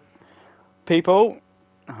podium people.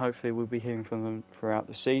 Hopefully we'll be hearing from them throughout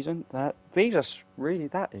the season. That leaves us really.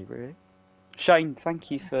 Shane,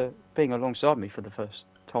 thank you for being alongside me for the first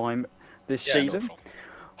time this season. No,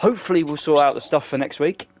 hopefully we'll sort out the stuff for next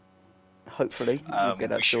week. Hopefully we'll get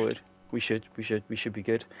that sorted. We should be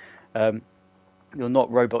good. You're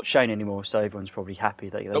not Robot Shane anymore, so everyone's probably happy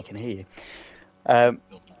that they can hear you.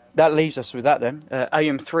 That leaves us with that then.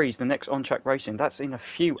 AM3 is the next on-track racing. That's in a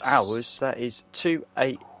few hours. That is 2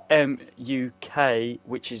 a.m. UK,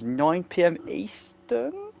 which is 9 p.m.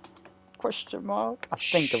 Eastern? Question mark. I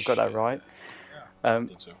think I've got that right. I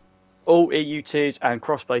think so. All EU tiers and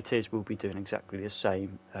crossplay tiers will be doing exactly the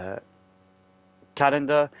same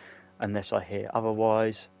calendar, unless I hear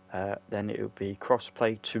otherwise. Then it will be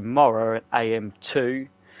crossplay tomorrow at AM2,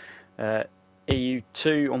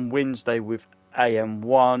 EU2 on Wednesday with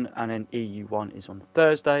AM1, and then EU1 is on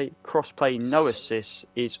Thursday. Crossplay no assists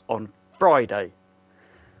is on Friday.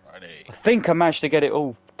 I think I managed to get it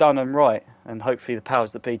all done and right, and hopefully the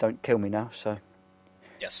powers that be don't kill me now. So,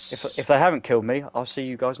 yes, if they haven't killed me, I'll see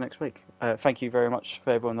you guys next week. Thank you very much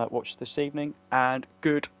for everyone that watched this evening, and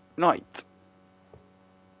good night.